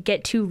letting it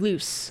get too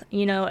loose.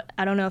 You know,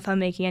 I don't know if I'm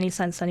making any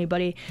sense to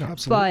anybody. No,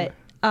 absolutely.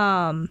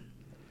 But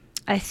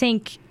I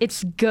think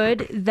it's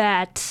good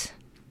that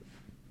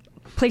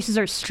places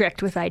are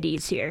strict with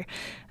IDs here.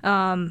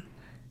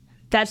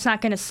 That's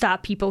not going to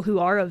stop people who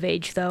are of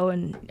age, though,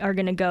 and are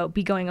going to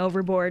be going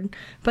overboard.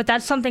 But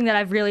that's something that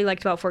I've really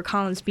liked about Fort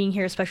Collins being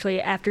here, especially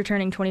after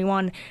turning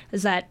 21,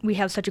 is that we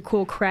have such a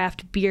cool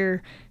craft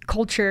beer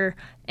culture.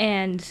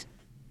 And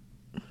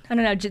I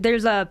don't know,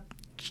 there's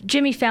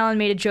Jimmy Fallon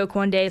made a joke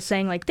one day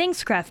saying, like,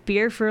 thanks, craft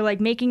beer, for, like,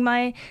 making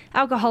my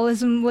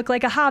alcoholism look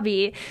like a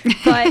hobby.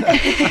 But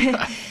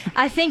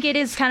I think it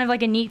is kind of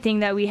like a neat thing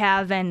that we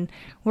have, and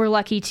we're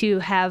lucky to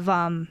have,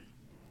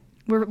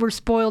 we're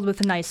spoiled with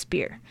a nice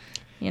beer,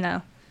 you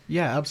know?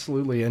 Yeah,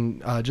 absolutely.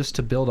 And just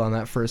to build on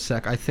that for a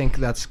sec, I think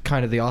that's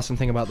kind of the awesome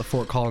thing about the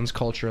Fort Collins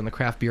culture and the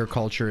craft beer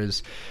culture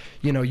is,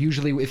 you know,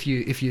 usually if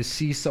you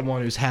see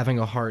someone who's having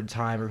a hard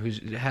time or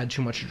who's had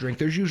too much to drink,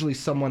 there's usually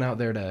someone out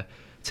there to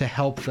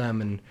help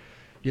them and,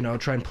 you know,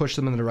 try and push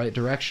them in the right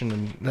direction.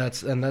 And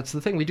that's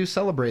the thing. We do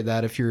celebrate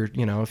that. If you're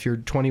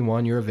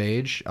 21, you're of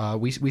age,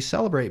 we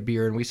celebrate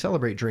beer and we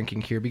celebrate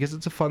drinking here because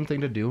it's a fun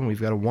thing to do, and we've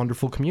got a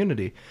wonderful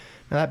community.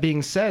 Now, that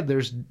being said,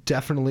 there's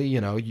definitely,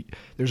 you know,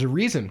 there's a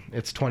reason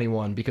it's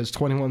 21, because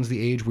 21 is the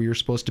age where you're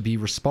supposed to be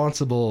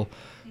responsible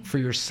for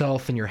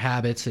yourself and your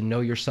habits and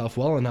know yourself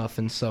well enough.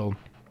 And so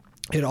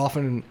it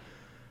often,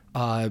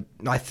 I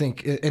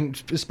think,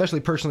 and especially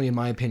personally in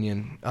my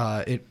opinion,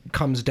 it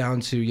comes down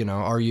to, you know,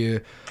 are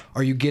you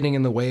getting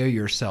in the way of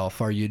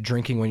yourself? Are you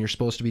drinking when you're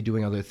supposed to be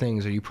doing other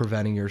things? Are you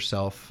preventing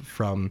yourself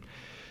from,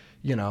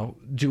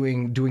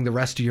 doing the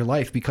rest of your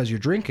life because you're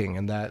drinking,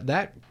 and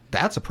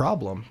that's a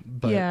problem.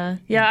 But yeah,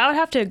 I would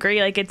have to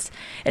agree. Like it's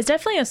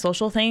definitely a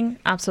social thing,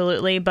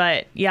 absolutely.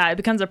 But yeah, it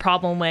becomes a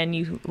problem when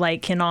you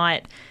like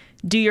cannot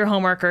do your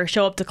homework or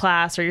show up to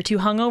class, or you're too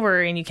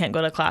hungover and you can't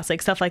go to class,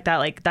 like stuff like that.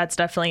 Like that's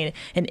definitely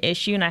an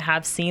issue, and I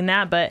have seen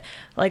that. But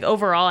like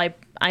overall,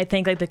 I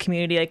think like the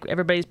community, like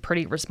everybody's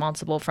pretty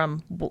responsible,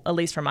 from at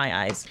least from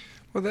my eyes.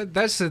 Well,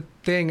 that's the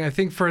thing. I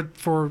think for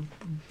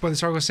what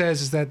this article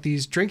says is that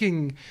these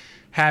drinking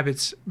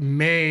habits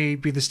may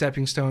be the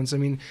stepping stones. I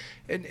mean,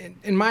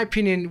 in my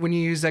opinion, when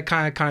you use that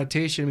kind of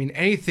connotation, I mean,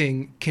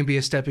 anything can be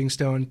a stepping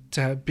stone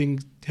to being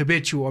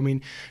habitual. I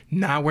mean,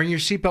 not wearing your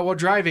seatbelt while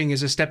driving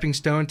is a stepping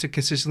stone to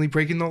consistently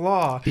breaking the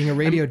law. Being a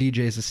radio DJ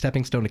is a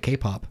stepping stone to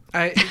K-pop.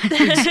 I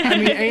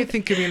mean,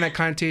 anything could be in that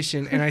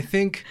connotation. And I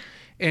think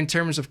in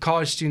terms of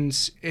college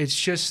students, it's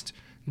just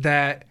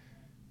that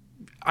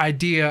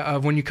idea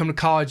of when you come to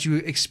college, you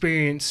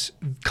experience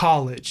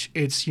college.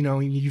 It's,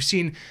 you've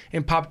seen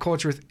in pop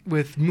culture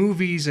with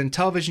movies and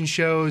television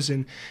shows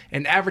and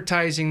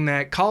advertising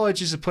that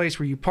college is a place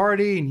where you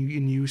party and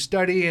you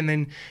study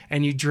and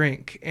you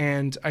drink.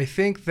 And I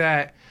think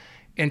that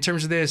in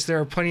terms of this, there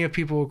are plenty of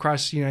people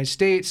across the United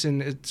States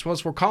and as well as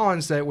Fort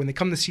Collins that when they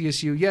come to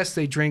CSU, yes,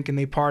 they drink and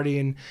they party,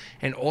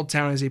 and Old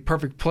Town is a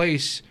perfect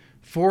place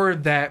for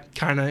that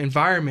kind of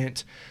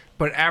environment.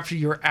 But after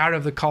you're out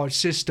of the college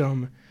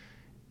system,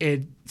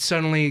 it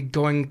suddenly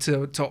going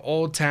to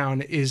Old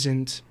Town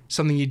isn't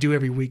something you do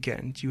every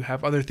weekend. You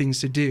have other things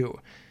to do.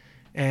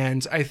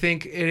 And I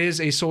think it is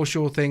a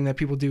social thing that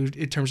people do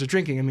in terms of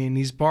drinking. I mean,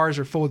 these bars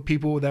are full of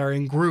people that are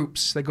in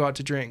groups that go out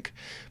to drink.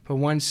 But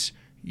once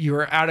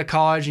you're out of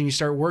college and you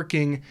start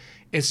working,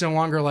 it's no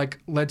longer like,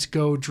 let's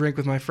go drink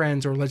with my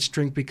friends or let's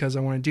drink because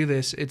I want to do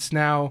this. It's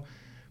now,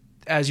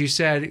 as you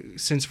said,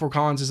 since Fort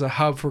Collins is a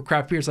hub for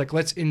craft beer, it's like,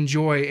 let's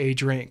enjoy a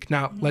drink,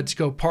 not let's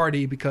go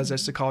party because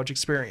that's the college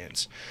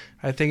experience.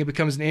 I think it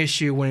becomes an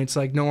issue when it's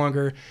like no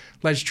longer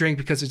let's drink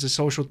because it's a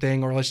social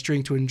thing or let's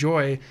drink to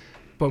enjoy,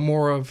 but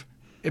more of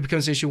it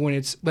becomes an issue when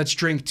it's let's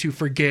drink to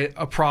forget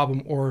a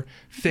problem or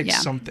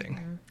fix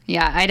something.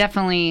 Yeah, I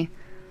definitely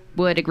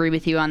would agree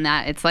with you on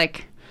that. It's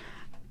like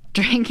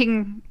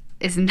drinking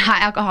is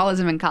not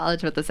alcoholism in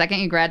college, but the second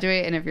you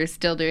graduate and if you're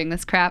still doing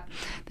this crap,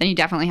 then you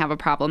definitely have a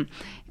problem.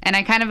 And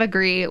I kind of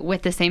agree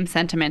with the same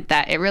sentiment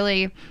that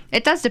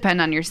it does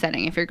depend on your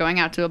setting. If you're going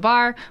out to a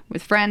bar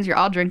with friends, you're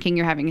all drinking,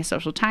 you're having a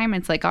social time,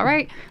 it's like, all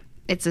right,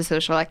 it's a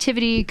social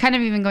activity. Kind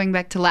of even going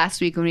back to last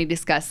week when we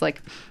discussed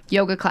like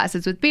yoga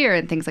classes with beer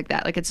and things like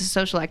that. Like it's a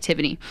social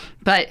activity.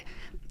 But,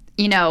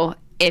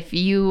 if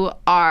you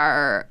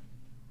are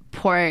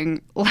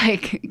pouring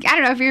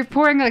if you're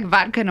pouring like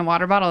vodka in a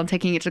water bottle and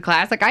taking it to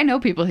class, like I know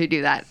people who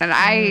do that, and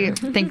I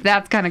think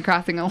that's kind of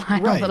crossing a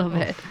line a little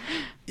bit.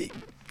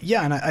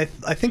 Yeah, and I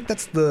think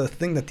that's the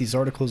thing that these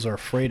articles are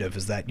afraid of,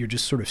 is that you're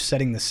just sort of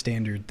setting the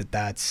standard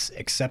that's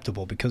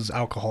acceptable because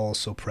alcohol is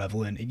so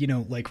prevalent.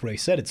 Like Ray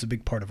said, it's a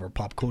big part of our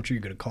pop culture. You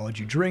go to college,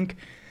 you drink,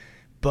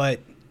 but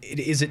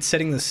is it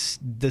setting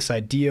this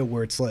idea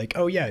where it's like,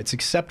 oh yeah, it's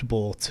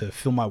acceptable to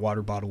fill my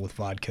water bottle with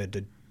vodka,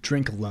 to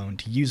drink alone,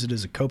 to use it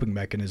as a coping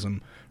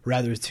mechanism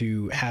rather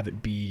to have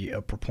it be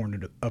a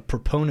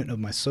proponent of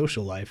my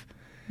social life.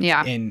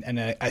 Yeah. And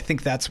I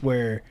think that's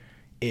where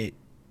it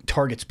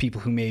targets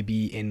people who may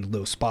be in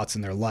low spots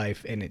in their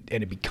life, and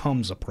it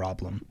becomes a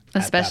problem.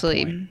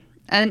 Especially,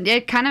 and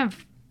it kind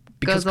of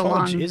because goes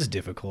college along. is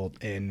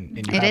difficult, and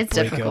you It have is breakups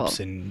difficult.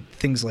 and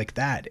things like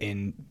that.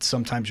 And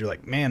sometimes you're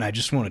like, man, I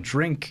just want to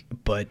drink,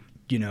 but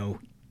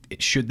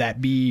should that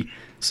be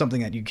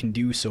something that you can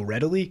do so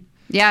readily?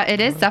 Yeah, it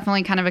is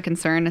definitely kind of a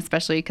concern,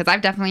 especially because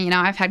I've definitely,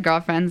 I've had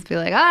girlfriends be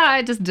like,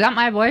 I just dumped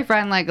my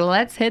boyfriend, like,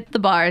 let's hit the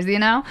bars,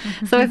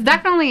 So it's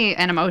definitely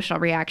an emotional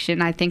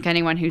reaction. I think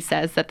anyone who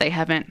says that they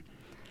haven't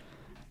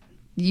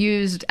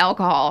used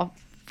alcohol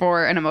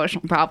for an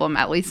emotional problem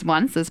at least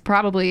once is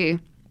probably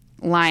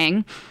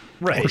lying.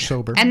 Right. Or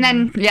sober. And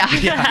then,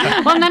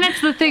 yeah. Well, and then it's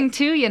the thing,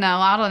 too,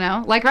 I don't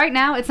know. Like, right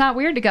now, it's not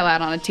weird to go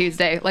out on a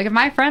Tuesday. Like, if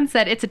my friend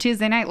said, it's a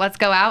Tuesday night, let's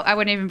go out, I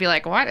wouldn't even be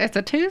like, what? It's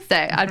a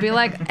Tuesday. I'd be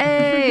like,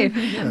 hey.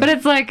 But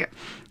it's like,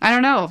 I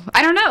don't know.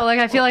 Like,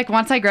 I feel like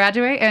once I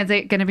graduate, is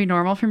it going to be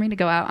normal for me to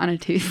go out on a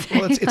Tuesday?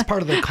 Well, it's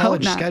part of the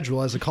college not.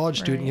 schedule. As a college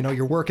student,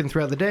 you're working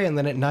throughout the day, and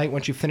then at night,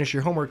 once you finish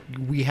your homework,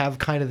 we have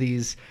kind of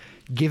these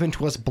given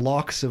to us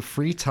blocks of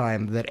free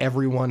time that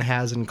everyone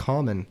has in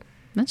common.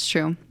 That's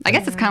true. I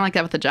guess it's kind of like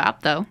that with the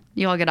job, though.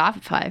 You all get off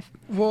at 5.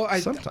 Well,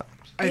 Sometimes.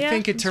 I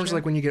think in terms of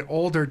like when you get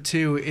older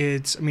too,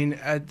 it's,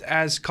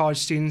 as college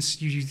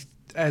students, you,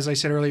 as I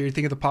said earlier, you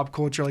think of the pop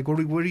culture, like what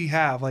do you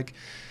have? Like,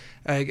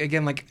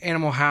 again, like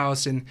Animal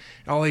House and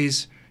all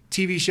these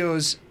TV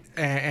shows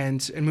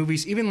and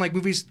movies, even like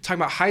movies talking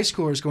about high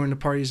schoolers going to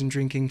parties and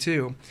drinking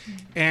too.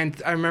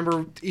 And I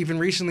remember even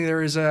recently there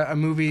was a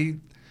movie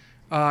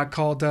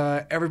called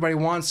Everybody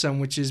Wants Some,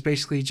 which is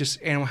basically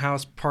just Animal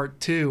House Part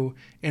 2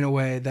 in a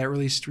way, that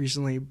released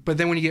recently. But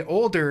then when you get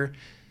older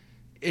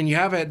and you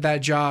have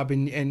that job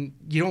and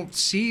you don't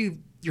see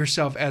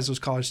yourself as those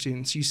college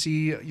students. You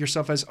see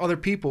yourself as other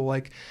people.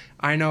 Like,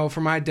 I know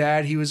for my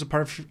dad, he was a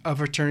part of a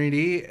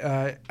fraternity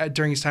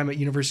during his time at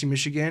University of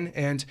Michigan,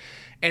 and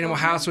Animal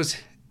House was,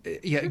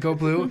 go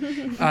Blue.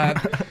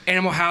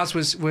 Animal House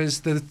was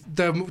the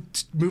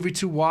movie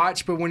to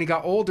watch, but when he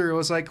got older, it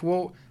was like,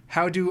 well,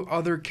 how do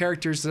other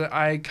characters that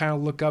I kind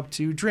of look up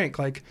to drink?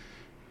 Like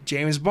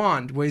James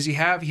Bond, what does he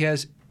have? He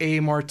has a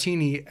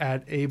martini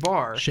at a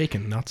bar.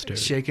 Shaken, not stirred.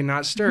 Shaken,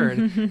 not stirred.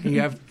 And you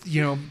have,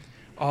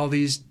 all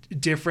these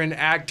different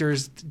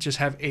actors just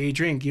have a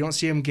drink. You don't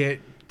see them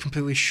get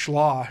completely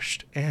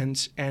sloshed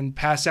and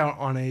pass out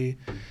on a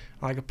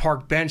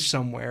park bench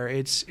somewhere.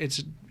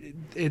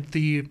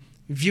 The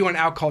view on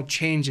alcohol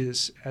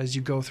changes as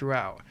you go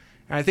throughout.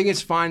 And I think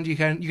it's fine. You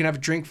can have a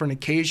drink for an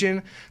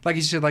occasion. Like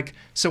you said, like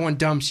someone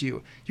dumps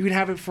you. You can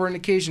have it for an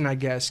occasion, I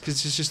guess,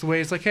 because it's just the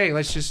way it's like, hey,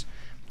 let's just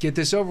get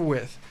this over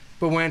with.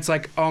 But when it's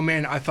like, oh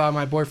man, I thought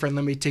my boyfriend,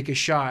 let me take a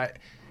shot,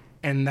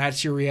 and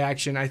that's your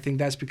reaction, I think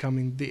that's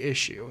becoming the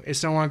issue.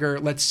 It's no longer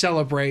let's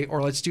celebrate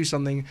or let's do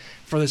something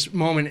for this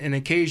moment and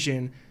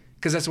occasion,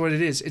 because that's what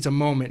it is. It's a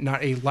moment,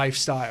 not a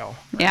lifestyle.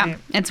 Yeah,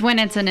 it's when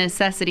it's a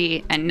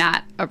necessity and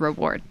not a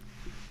reward.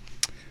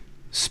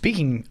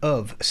 Speaking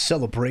of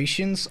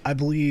celebrations, I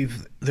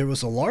believe there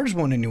was a large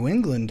one in New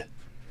England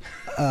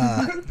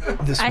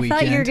this weekend. I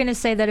thought you were going to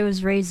say that it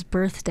was Ray's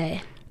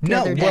birthday.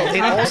 No, well,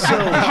 it also...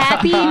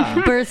 Happy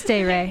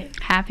birthday, Ray.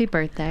 Happy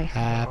birthday.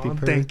 Happy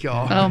birthday. Thank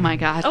y'all. Oh, my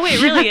God. Oh, wait,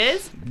 it really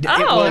is? It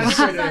was.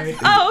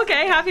 Oh,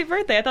 okay. Happy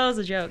birthday. I thought it was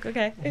a joke.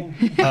 Okay.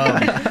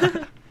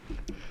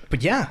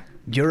 But yeah,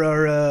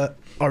 you're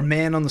our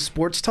man on the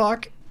sports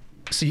talk,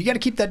 so you got to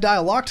keep that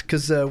dial locked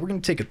because we're going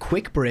to take a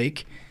quick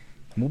break,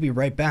 and we'll be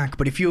right back.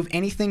 But if you have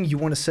anything you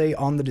want to say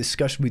on the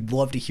discussion, we'd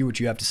love to hear what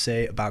you have to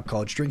say about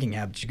college drinking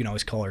habits. You can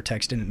always call or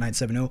text in at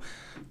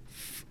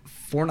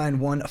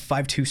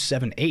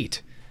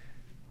 970-491-5278.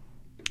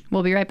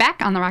 We'll be right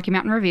back on the Rocky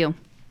Mountain Review.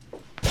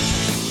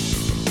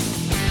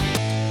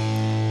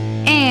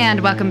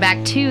 And welcome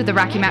back to the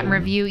Rocky Mountain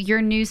Review,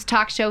 your news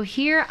talk show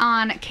here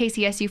on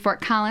KCSU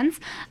Fort Collins.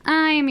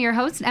 I am your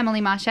host,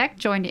 Emily Moshek,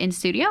 joined in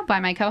studio by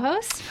my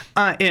co-host.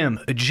 I am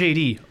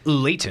JD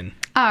Layton.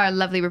 Our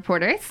lovely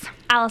reporters.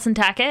 Allison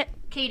Tackett.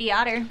 Katie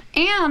Otter.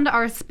 And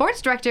our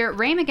sports director,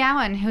 Ray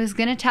McGowan, who's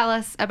going to tell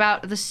us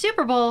about the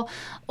Super Bowl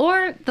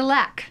or the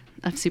lack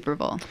of Super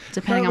Bowl,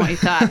 depending on what you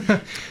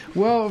thought.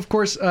 Well, of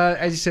course,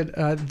 as you said,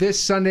 this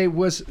Sunday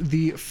was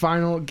the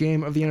final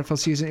game of the NFL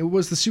season. It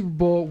was the Super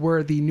Bowl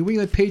where the New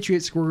England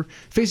Patriots were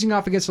facing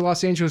off against the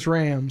Los Angeles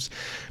Rams.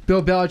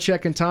 Bill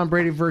Belichick and Tom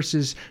Brady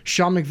versus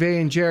Sean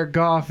McVay and Jared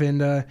Goff. And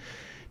to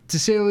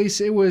say the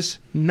least, it was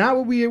not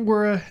what we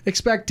were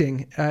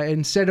expecting.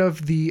 Instead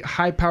of the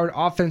high-powered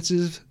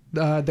offenses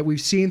that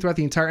we've seen throughout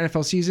the entire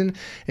NFL season.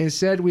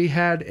 Instead, we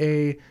had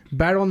a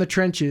battle in the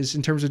trenches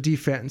in terms of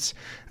defense.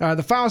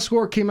 The final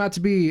score came out to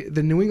be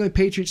the New England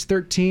Patriots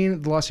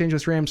 13, the Los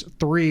Angeles Rams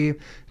 3.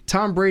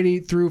 Tom Brady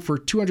threw for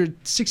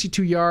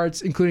 262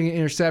 yards, including an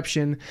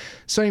interception.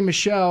 Sonny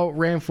Michel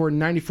ran for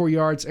 94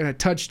 yards and a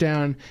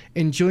touchdown.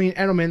 And Julian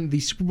Edelman, the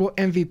Super Bowl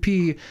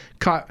MVP,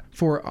 caught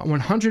for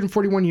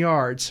 141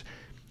 yards.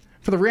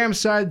 For the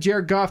Rams side,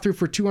 Jared Goff threw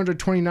for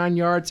 229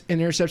 yards and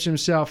an interception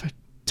himself.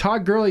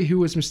 Todd Gurley, who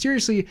was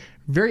mysteriously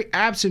very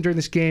absent during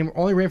this game,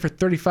 only ran for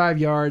 35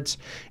 yards,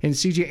 and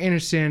C.J.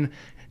 Anderson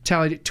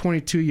tallied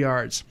 22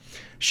 yards.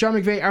 Sean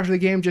McVay, after the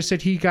game, just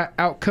said he got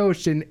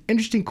outcoached. An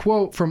interesting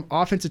quote from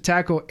offensive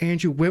tackle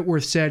Andrew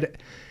Whitworth said,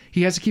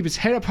 he has to keep his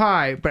head up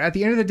high, but at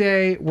the end of the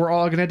day, we're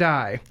all going to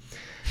die.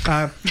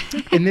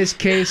 In this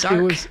case,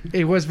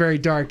 it was very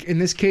dark. In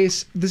this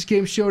case, this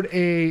game showed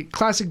a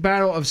classic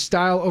battle of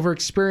style over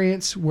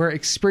experience, where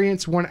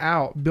experience won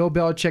out. Bill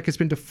Belichick has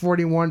been to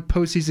 41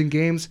 postseason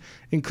games,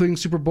 including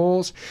Super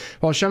Bowls,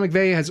 while Sean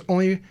McVay has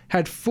only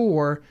had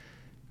 4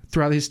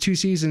 throughout his 2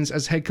 seasons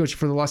as head coach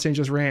for the Los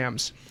Angeles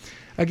Rams.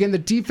 Again, the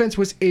defense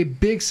was a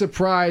big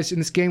surprise in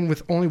this game,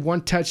 with only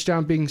 1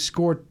 touchdown being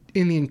scored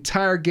in the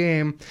entire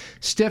game.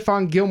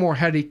 Stephon Gilmore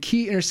had a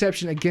key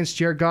interception against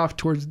Jared Goff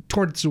towards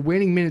the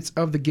waning minutes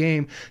of the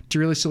game to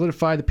really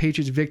solidify the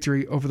Patriots'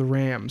 victory over the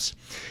Rams.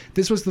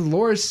 This was the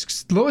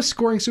lowest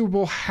scoring Super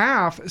Bowl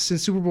half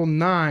since Super Bowl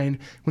IX,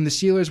 when the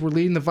Steelers were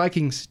leading the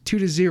Vikings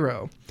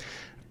 2-0.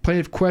 Plenty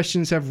of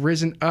questions have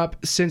risen up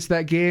since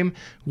that game,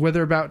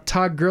 whether about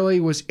Todd Gurley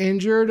was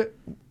injured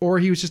or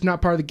he was just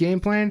not part of the game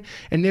plan,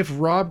 and if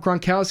Rob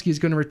Gronkowski is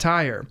going to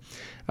retire.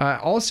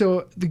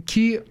 Also, the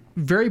key,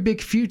 very big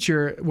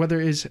future,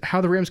 whether is how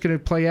the Rams going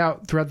to play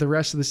out throughout the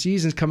rest of the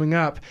seasons coming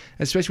up,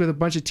 especially with a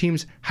bunch of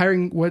teams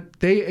hiring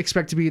what they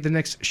expect to be the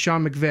next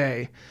Sean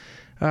McVay.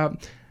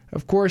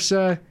 Of course,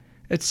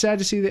 it's sad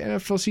to see the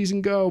NFL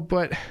season go,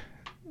 but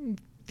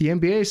the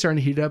NBA is starting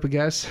to heat up, I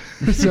guess.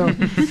 So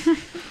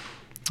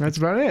that's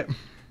about it.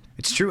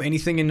 It's true.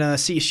 Anything in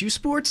CSU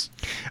sports?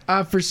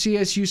 For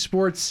CSU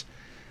sports,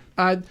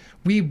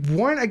 We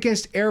won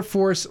against Air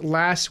Force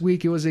last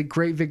week. It was a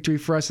great victory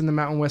for us in the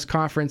Mountain West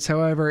Conference.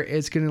 However,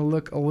 it's going to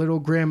look a little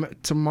grim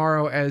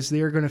tomorrow as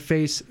they are going to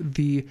face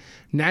the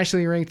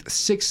nationally ranked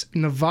 6th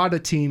Nevada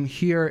team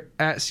here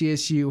at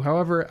CSU.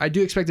 However, I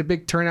do expect a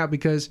big turnout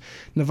because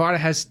Nevada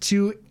has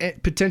 2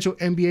 potential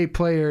NBA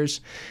players.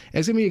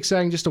 It's going to be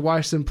exciting just to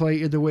watch them play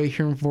either way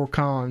here in Fort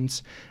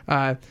Collins.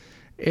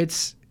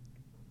 It's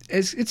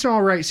an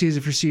all right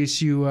season for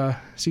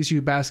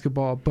CSU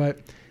basketball, but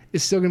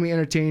it's still going to be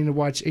entertaining to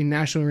watch a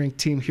nationally ranked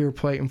team here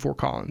play in Fort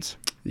Collins.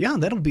 Yeah,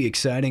 that'll be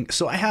exciting.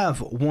 So I have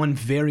one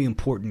very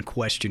important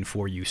question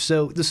for you.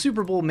 So the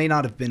Super Bowl may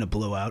not have been a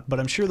blowout, but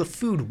I'm sure the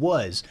food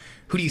was.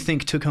 Who do you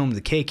think took home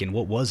the cake, and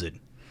what was it?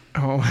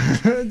 Oh,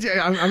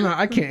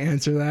 I can't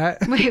answer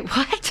that. Wait,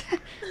 what?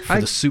 For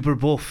the Super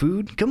Bowl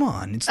food? Come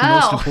on, it's the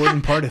most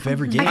important part of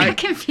every game. I got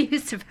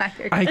confused about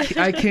your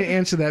I can't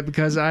answer that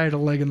because I had a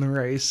leg in the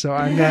race, so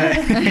I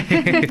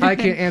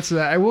can't answer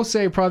that. I will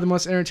say probably the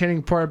most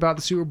entertaining part about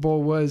the Super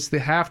Bowl was the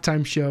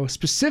halftime show,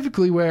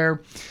 specifically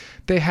where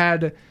they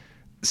had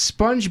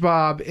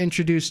SpongeBob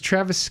introduce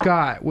Travis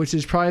Scott, which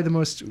is probably the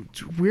most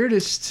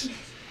weirdest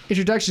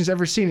introductions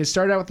ever seen. It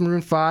started out with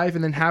Maroon 5,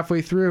 and then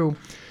halfway through,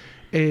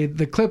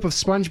 the clip of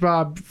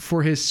SpongeBob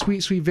for his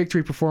Sweet Sweet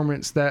Victory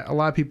performance that a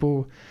lot of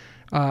people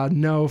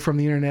know from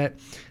the internet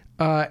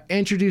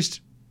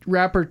introduced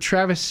rapper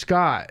Travis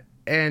Scott,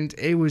 and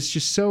it was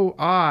just so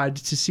odd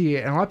to see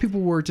it. And a lot of people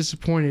were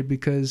disappointed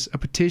because a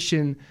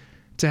petition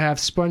to have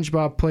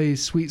SpongeBob play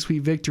Sweet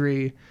Sweet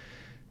Victory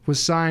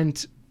was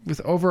signed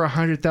with over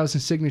 100,000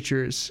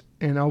 signatures,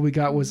 and all we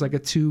got was like a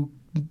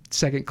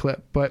 2-second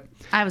clip. But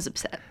I was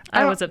upset.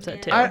 I was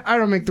upset too. I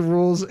don't make the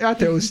rules. I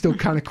thought it was still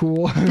kind of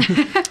cool.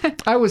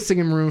 I was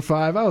singing Maroon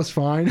 5. I was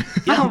fine.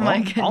 Oh my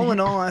goodness. All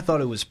in all, I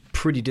thought it was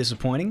pretty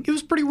disappointing. It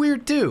was pretty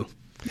weird too.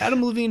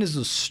 Adam Levine is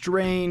a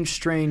strange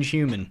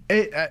human.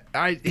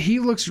 He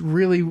looks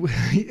really.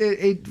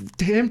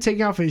 Him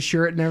taking off his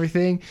shirt and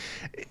everything.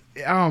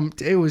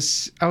 It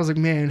was. I was like,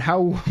 man,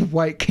 how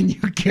white can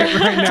you get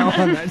right now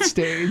on that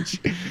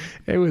stage?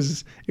 It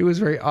was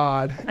very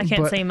odd. I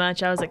can't say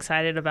much. I was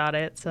excited about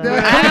it. So I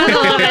was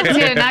a little bit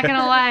too. Not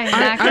gonna lie.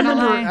 I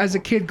remember as a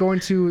kid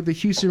going to the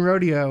Houston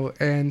Rodeo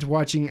and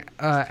watching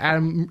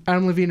Adam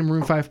Levine and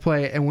Maroon 5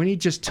 play, and when he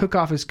just took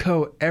off his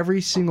coat,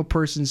 every single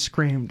person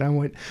screamed. I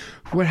went,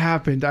 "What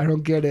happened? I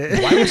don't get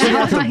it." Why was he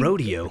at the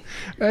rodeo?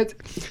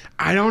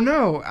 I don't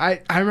know. I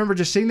remember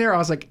just sitting there. I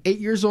was like 8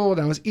 years old.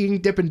 And I was eating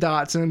Dippin'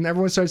 Dots, and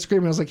everyone started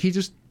screaming. I was like, he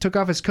just took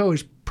off his coat.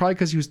 It's probably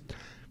because he was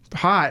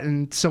hot,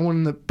 and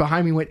someone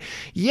behind me went,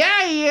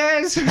 "Yeah, he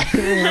is."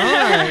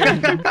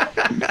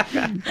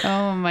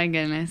 Oh my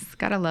goodness.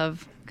 Gotta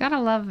love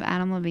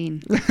Adam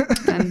Levine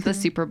and the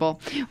Super Bowl.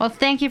 Well,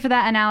 thank you for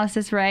that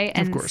analysis, Ray.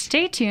 And of course.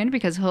 Stay tuned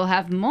because we'll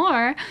have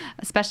more,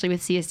 especially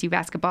with CSU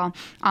basketball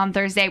on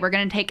Thursday. We're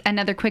going to take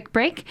another quick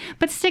break,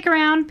 but stick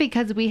around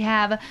because we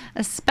have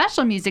a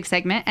special music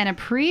segment and a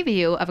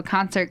preview of a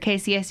concert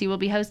KCSU will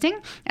be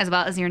hosting, as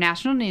well as your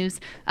national news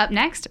up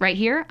next right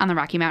here on the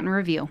Rocky Mountain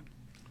Review.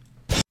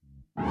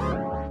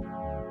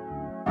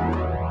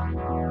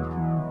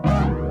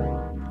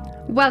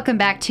 Welcome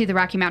back to the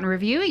Rocky Mountain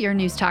Review, your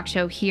news talk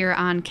show here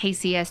on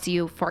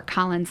KCSU Fort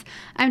Collins.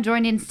 I'm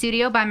joined in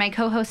studio by my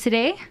co-host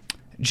today.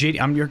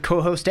 JD, I'm your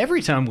co-host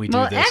every time we do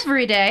this. Well,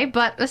 every day,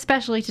 but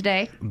especially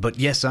today. But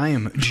yes, I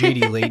am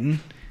JD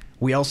Layton.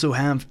 We also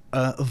have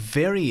a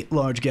very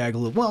large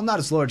gaggle of, well, not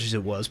as large as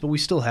it was, but we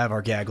still have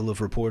our gaggle of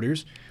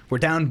reporters. We're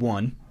down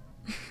one.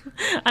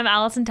 I'm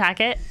Allison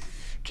Tackett.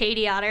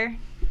 Katie Otter.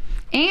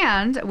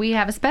 And we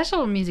have a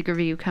special music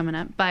review coming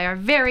up by our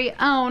very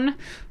own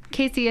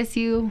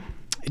KCSU.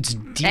 It's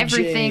DJ,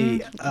 everything.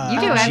 You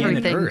do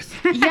everything. Janet Earth.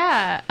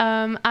 Yeah,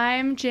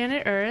 I'm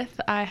Janet Earth.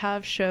 I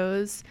have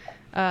shows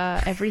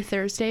every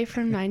Thursday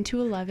from 9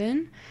 to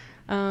 11.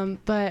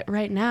 But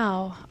right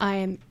now, I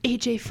am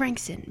AJ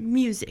Frankson,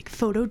 music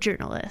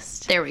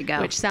photojournalist. There we go.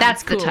 Which sounds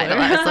That's cooler. the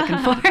title I was looking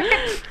for.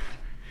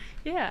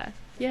 Yeah.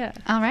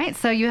 All right.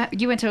 So you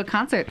went to a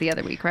concert the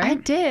other week, right? I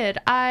did.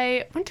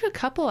 I went to a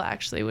couple,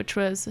 actually, which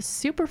was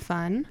super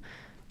fun.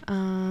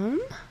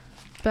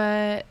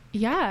 But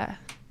yeah,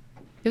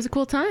 it was a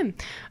cool time.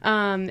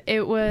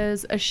 It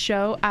was a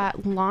show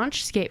at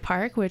Launch Skate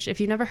Park, which if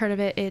you've never heard of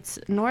it, it's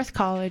North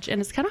College,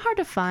 and it's kind of hard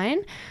to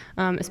find,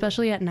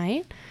 especially at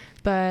night.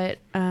 But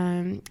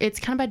it's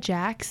kind of by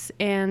Jack's,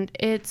 and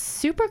it's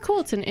super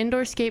cool. It's an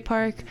indoor skate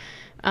park.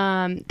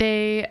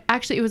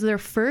 It was their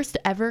first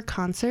ever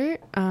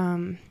concert.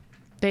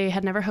 They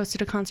had never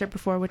hosted a concert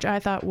before, which I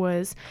thought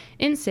was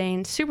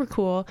insane, super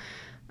cool.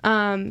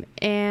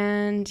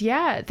 And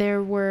yeah,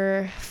 there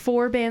were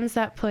 4 bands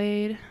that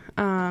played.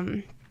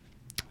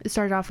 It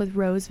started off with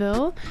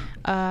Roseville,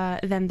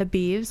 then The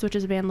Beeves, which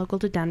is a band local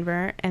to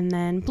Denver, and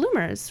then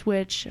Bloomers,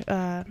 which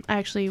I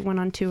actually went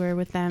on tour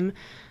with them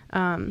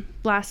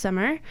last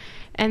summer.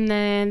 And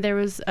then there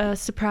was a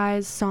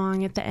surprise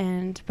song at the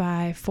end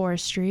by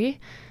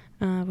Forestry.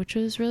 which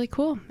was really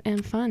cool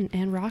and fun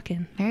and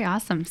rocking. Very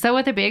awesome. So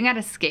with it being at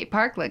a skate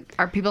park, like,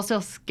 are people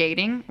still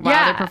skating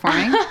while they're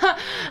performing?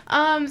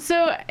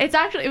 So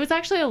it was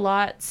actually a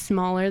lot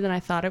smaller than I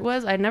thought it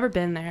was. I'd never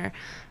been there.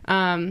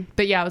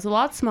 But yeah, it was a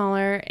lot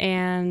smaller,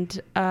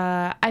 and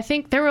I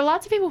think there were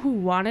lots of people who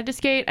wanted to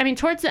skate. I mean,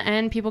 towards the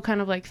end, people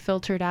kind of like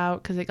filtered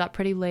out because it got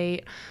pretty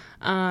late.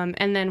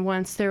 And then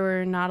once there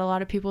were not a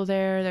lot of people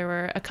there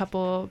were a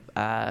couple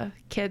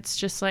kids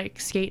just like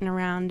skating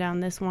around down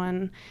this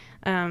one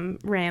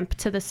ramp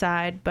to the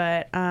side.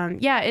 But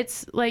yeah,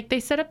 it's like they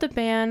set up the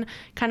band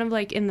kind of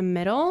like in the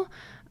middle,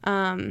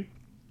 and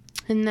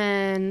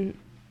then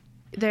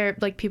there,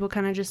 like, people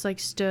kind of just like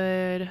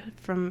stood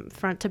from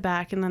front to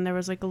back, and then there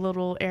was like a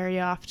little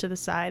area off to the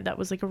side that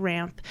was like a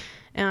ramp,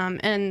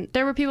 and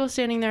there were people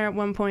standing there at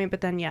one point,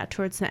 but then yeah,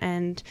 towards the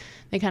end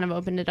they kind of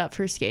opened it up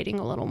for skating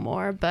a little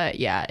more. But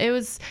yeah, it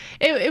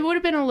would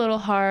have been a little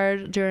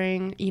hard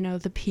during, you know,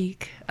 the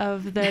peak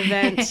of the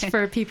event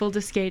for people to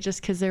skate,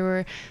 just because there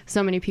were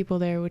so many people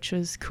there, which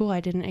was cool. I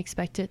didn't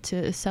expect it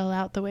to sell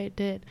out the way it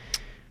did.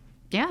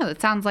 Yeah,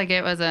 it sounds like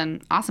it was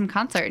an awesome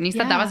concert. And you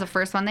said that was the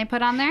first one they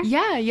put on there?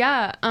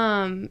 Yeah.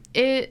 I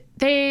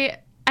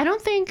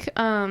don't think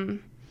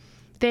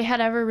they had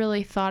ever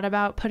really thought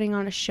about putting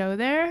on a show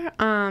there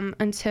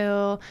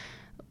until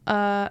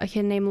a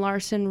kid named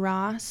Larson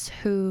Ross,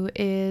 who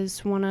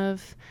is one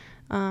of,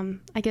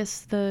 I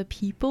guess, the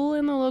people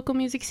in the local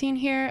music scene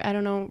here. I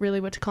don't know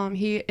really what to call him.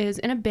 He is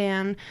in a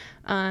band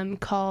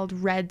called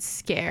Red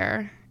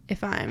Scare,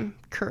 if I'm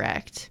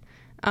correct.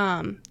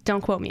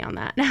 Don't quote me on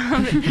that.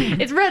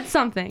 It's Red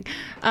something.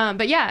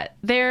 But yeah,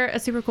 they're a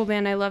super cool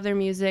band. I love their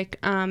music.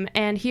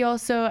 And he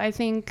also, I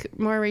think,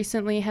 more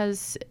recently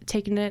has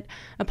taken it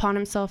upon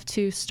himself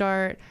to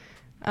start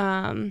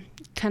kind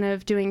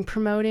of doing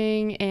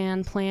promoting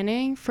and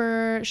planning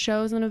for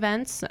shows and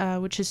events,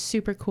 which is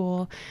super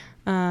cool.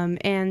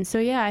 And so,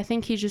 yeah, I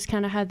think he just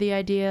kind of had the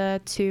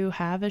idea to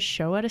have a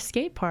show at a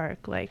skate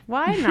park. Like,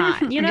 why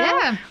not? You know?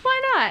 Yeah.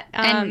 Why not?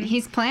 And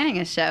he's planning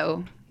a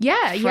show.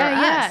 Yeah,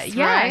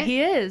 right?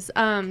 he is.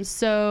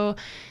 So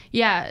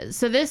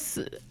this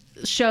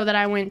show that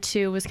I went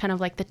to was kind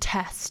of like the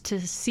test to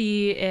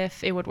see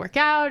if it would work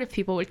out, if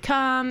people would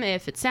come,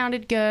 if it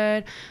sounded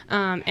good,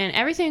 and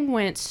everything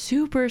went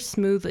super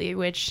smoothly,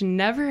 which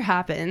never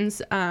happens,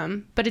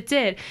 but it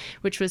did,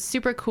 which was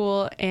super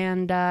cool.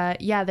 And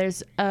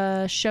there's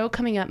a show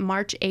coming up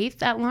March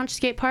 8th at Launch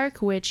Skate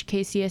Park, which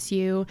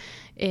KCSU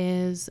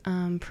is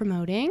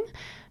promoting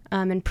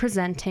and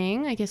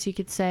presenting, I guess you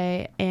could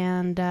say.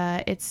 And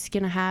it's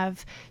going to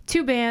have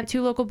two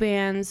local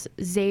bands,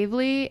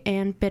 Zavely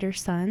and Bitter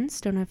Sons.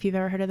 Don't know if you've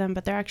ever heard of them,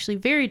 but they're actually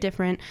very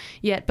different,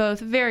 yet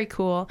both very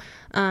cool.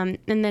 And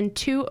then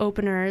two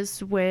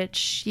openers,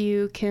 which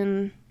you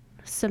can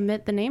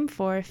submit the name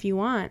for if you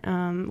want.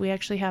 We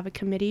actually have a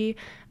committee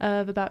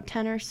of about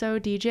 10 or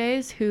so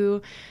DJs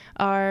who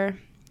are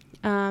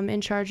in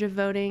charge of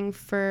voting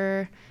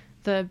for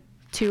the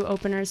two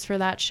openers for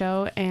that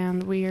show,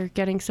 and we are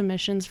getting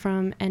submissions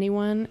from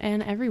anyone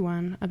and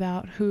everyone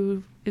about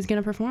who is going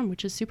to perform,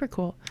 which is super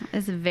cool.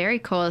 It's very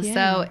cool. Yeah.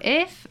 So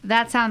if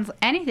that sounds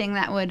anything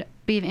that would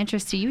be of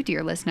interest to you,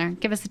 dear listener,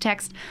 give us a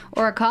text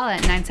or a call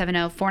at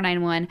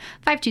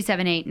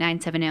 970-491-5278,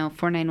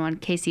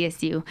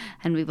 970-491-KCSU,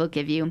 and we will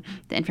give you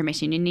the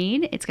information you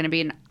need. It's going to be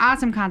an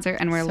awesome concert,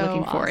 and we're So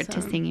looking forward to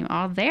awesome. seeing you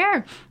all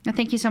there. And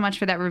thank you so much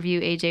for that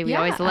review, AJ. We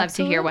always love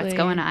to hear what's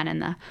absolutely. going on in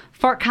the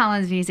Fort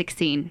Collins music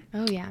scene.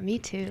 Oh yeah, me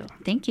too.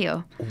 Thank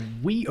you.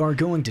 We are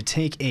going to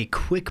take a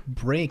quick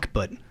break,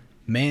 but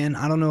man,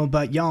 I don't know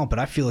about y'all, but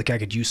I feel like I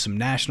could use some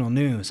national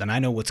news, and I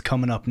know what's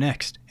coming up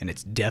next, and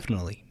it's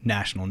definitely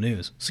national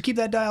news. So keep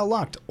that dial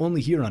locked,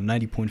 only here on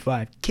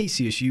 90.5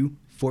 KCSU,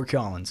 Fort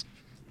Collins.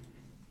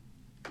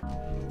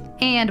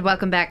 And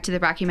welcome back to the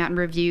Rocky Mountain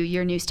Review,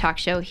 your news talk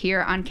show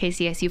here on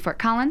KCSU Fort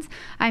Collins.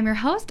 I'm your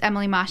host,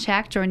 Emily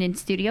Moshak, joined in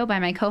studio by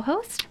my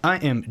co-host. I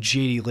am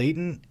JD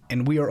Layton,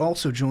 and we are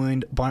also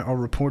joined by our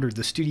reporter.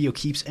 The studio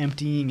keeps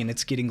emptying, and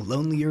it's getting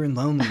lonelier and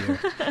lonelier.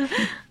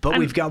 But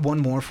we've got one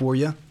more for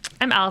you.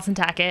 I'm Allison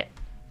Tackett.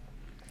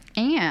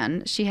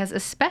 And she has a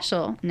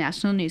special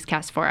national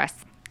newscast for us.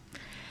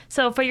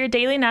 So for your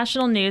daily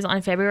national news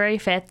on February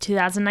 5th,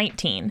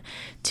 2019,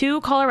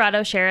 2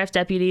 Colorado sheriff's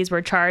deputies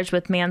were charged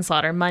with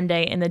manslaughter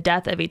Monday in the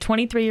death of a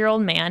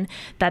 23-year-old man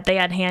that they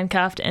had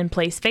handcuffed and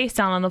placed face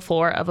down on the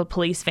floor of a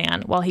police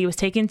van while he was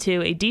taken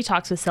to a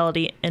detox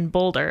facility in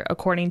Boulder,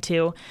 according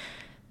to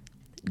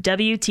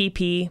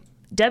WTOP.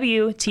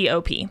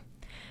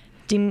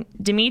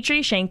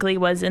 Dimitri Shankly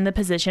was in the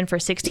position for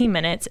 16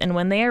 minutes, and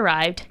when they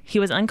arrived, he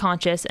was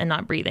unconscious and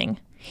not breathing.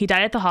 He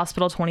died at the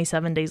hospital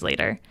 27 days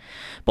later.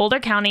 Boulder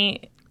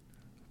County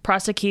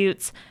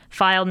prosecutors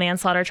filed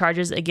manslaughter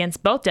charges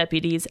against both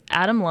deputies,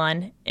 Adam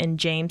Lunn and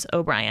James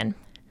O'Brien.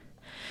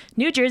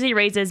 New Jersey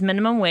raises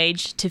minimum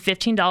wage to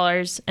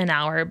 $15 an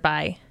hour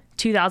by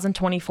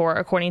 2024,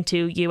 according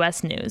to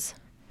U.S. News.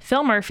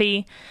 Phil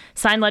Murphy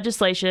signed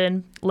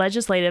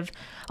legislative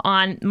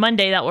on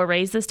Monday that will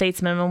raise the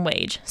state's minimum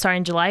wage,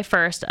 starting July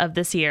 1st of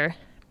this year.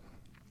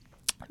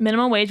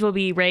 Minimum wage will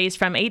be raised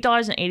from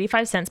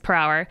 $8.85 per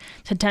hour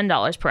to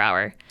 $10 per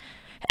hour.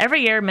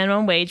 Every year,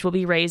 minimum wage will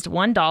be raised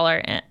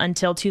 $1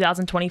 until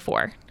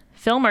 2024.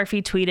 Phil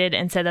Murphy tweeted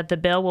and said that the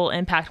bill will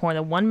impact more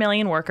than 1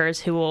 million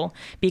workers who will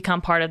become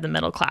part of the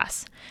middle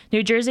class.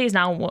 New Jersey is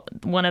now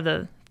one of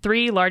the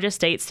 3 largest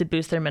states to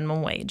boost their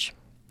minimum wage.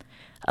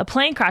 A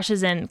plane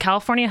crashes in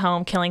California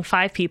home, killing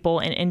 5 people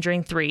and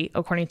injuring 3,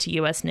 according to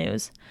U.S.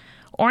 News.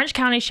 Orange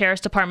County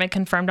Sheriff's Department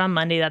confirmed on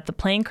Monday that the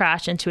plane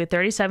crashed into a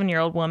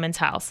 37-year-old woman's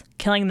house,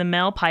 killing the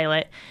male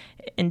pilot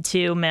and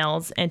 2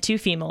 males and 2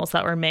 females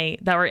that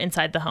were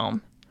inside the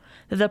home.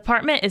 The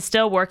department is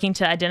still working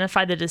to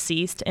identify the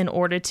deceased in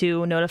order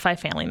to notify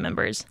family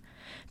members.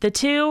 The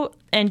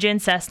 2-engine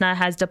Cessna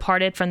has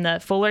departed from the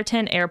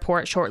Fullerton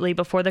Airport shortly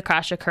before the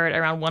crash occurred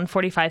around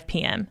 1:45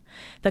 p.m.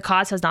 The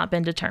cause has not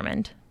been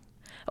determined.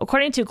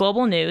 According to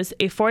Global News,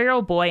 a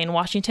 4-year-old boy in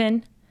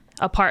Washington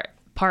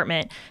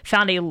apartment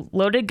found a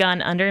loaded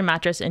gun under a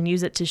mattress and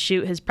used it to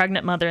shoot his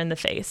pregnant mother in the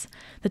face.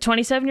 The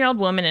 27-year-old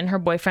woman and her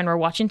boyfriend were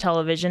watching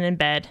television in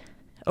bed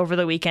over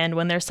the weekend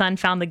when their son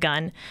found the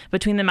gun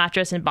between the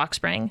mattress and box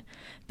spring.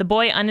 The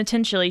boy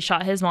unintentionally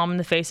shot his mom in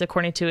the face,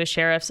 according to a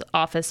sheriff's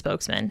office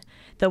spokesman.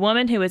 The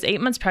woman, who was 8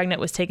 months pregnant,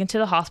 was taken to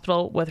the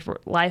hospital with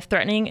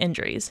life-threatening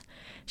injuries.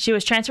 She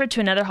was transferred to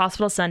another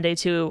hospital Sunday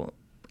in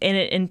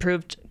an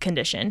improved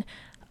condition.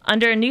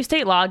 Under a new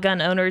state law,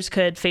 gun owners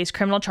could face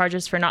criminal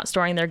charges for not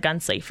storing their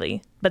guns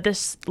safely, but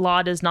this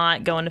law does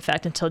not go into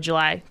effect until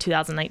July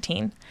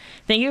 2019.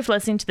 Thank you for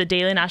listening to the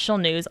Daily National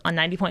News on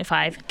 90.5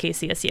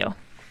 KCSU.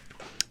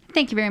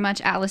 Thank you very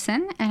much,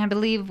 Allison. And I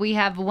believe we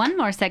have one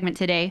more segment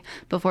today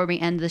before we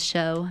end the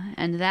show,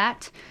 and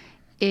that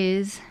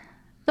is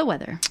the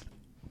weather.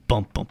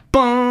 Bum, bum,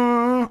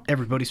 bum.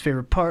 Everybody's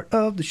favorite part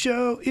of the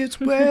show. It's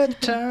weather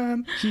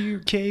time here,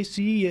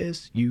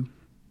 KCSU.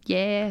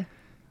 Yeah.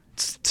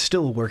 It's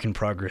still a work in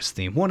progress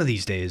theme. One of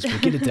these days, we'll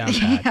get it down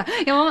pat.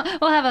 Yeah,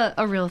 we'll have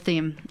a real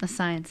theme, a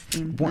science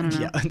theme. I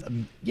don't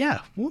know. Yeah,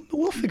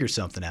 we'll figure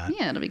something out.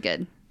 Yeah, it'll be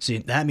good. See,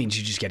 that means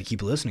you just got to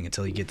keep listening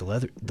until you get the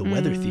weather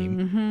theme.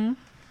 Mm-hmm.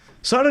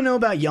 So I don't know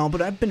about y'all, but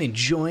I've been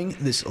enjoying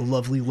this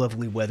lovely,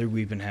 lovely weather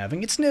we've been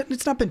having. It's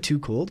not been too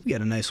cold. We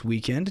had a nice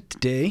weekend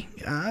today.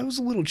 It was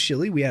a little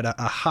chilly. We had a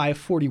high of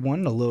 41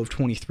 and a low of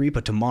 23,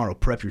 but tomorrow,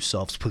 prep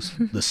yourselves, because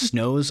the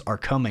snows are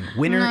coming.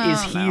 Winter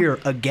is here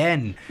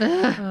again.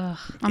 I'm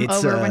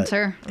over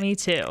winter. Me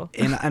too.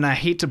 And I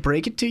hate to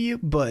break it to you,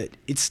 but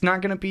it's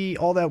not going to be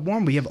all that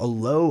warm. We have a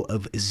low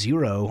of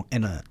 0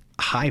 and a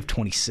high of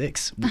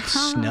 26 with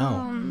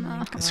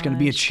snow. It's going to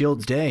be a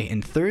chilled day.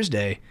 And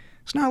Thursday,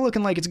 it's not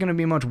looking like it's going to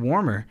be much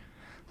warmer.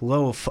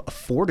 Low of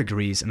 4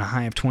 degrees and a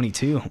high of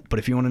 22. But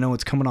if you want to know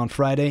what's coming on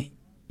Friday,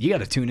 you got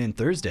to tune in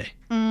Thursday.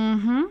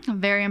 Mm-hmm.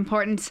 Very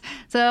important.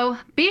 So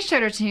be sure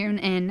to tune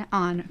in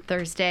on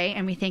Thursday.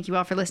 And we thank you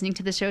all for listening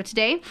to the show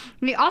today.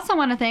 We also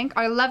want to thank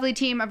our lovely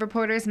team of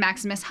reporters,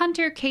 Maximus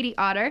Hunter, Katie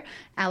Otter,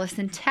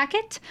 Allison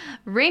Tackett,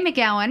 Ray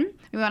McGowan.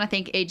 We want to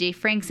thank AJ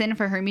Frankson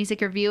for her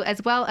music review,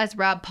 as well as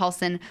Rob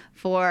Paulson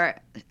for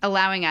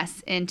allowing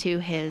us into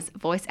his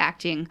voice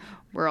acting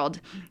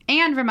world.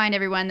 And remind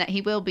everyone that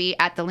he will be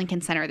at the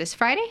Lincoln Center this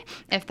Friday,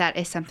 if that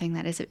is something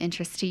that is of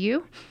interest to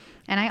you.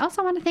 And I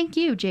also want to thank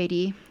you,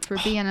 JD, for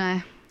being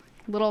a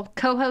little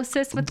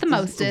co-hostess with the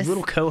mostest. A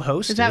little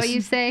co-hostess? Is that what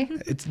you say?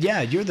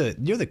 You're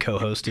the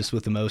co-hostess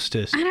with the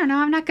mostest. I don't know.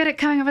 I'm not good at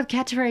coming up with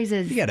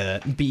catchphrases. You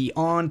gotta be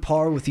on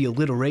par with the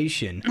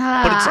alliteration.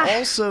 But it's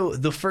also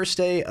the first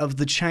day of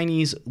the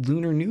Chinese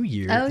Lunar New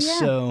Year. Oh, yeah.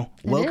 So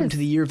welcome to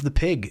the Year of the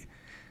Pig.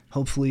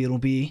 Hopefully it'll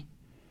be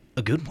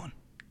a good one.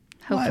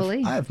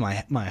 Hopefully. I have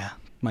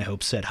my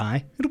hopes set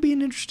high. It'll be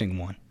an interesting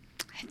one.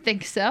 I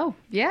think so.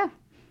 Yeah.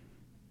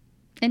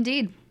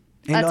 Indeed.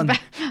 I was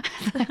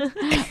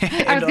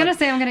going to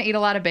say I'm going to eat a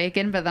lot of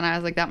bacon, but then I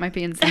was like, that might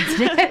be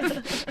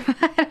insensitive.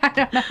 I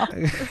don't know.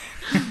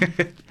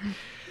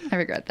 I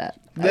regret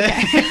that. Okay.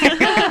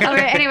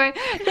 Okay. Anyway,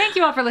 thank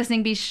you all for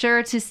listening. Be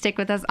sure to stick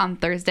with us on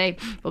Thursday.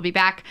 We'll be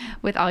back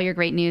with all your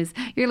great news.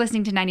 You're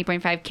listening to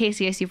 90.5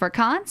 KCSU for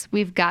Collins.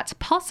 We've got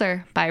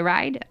Pulsar by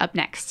Ride up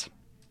next.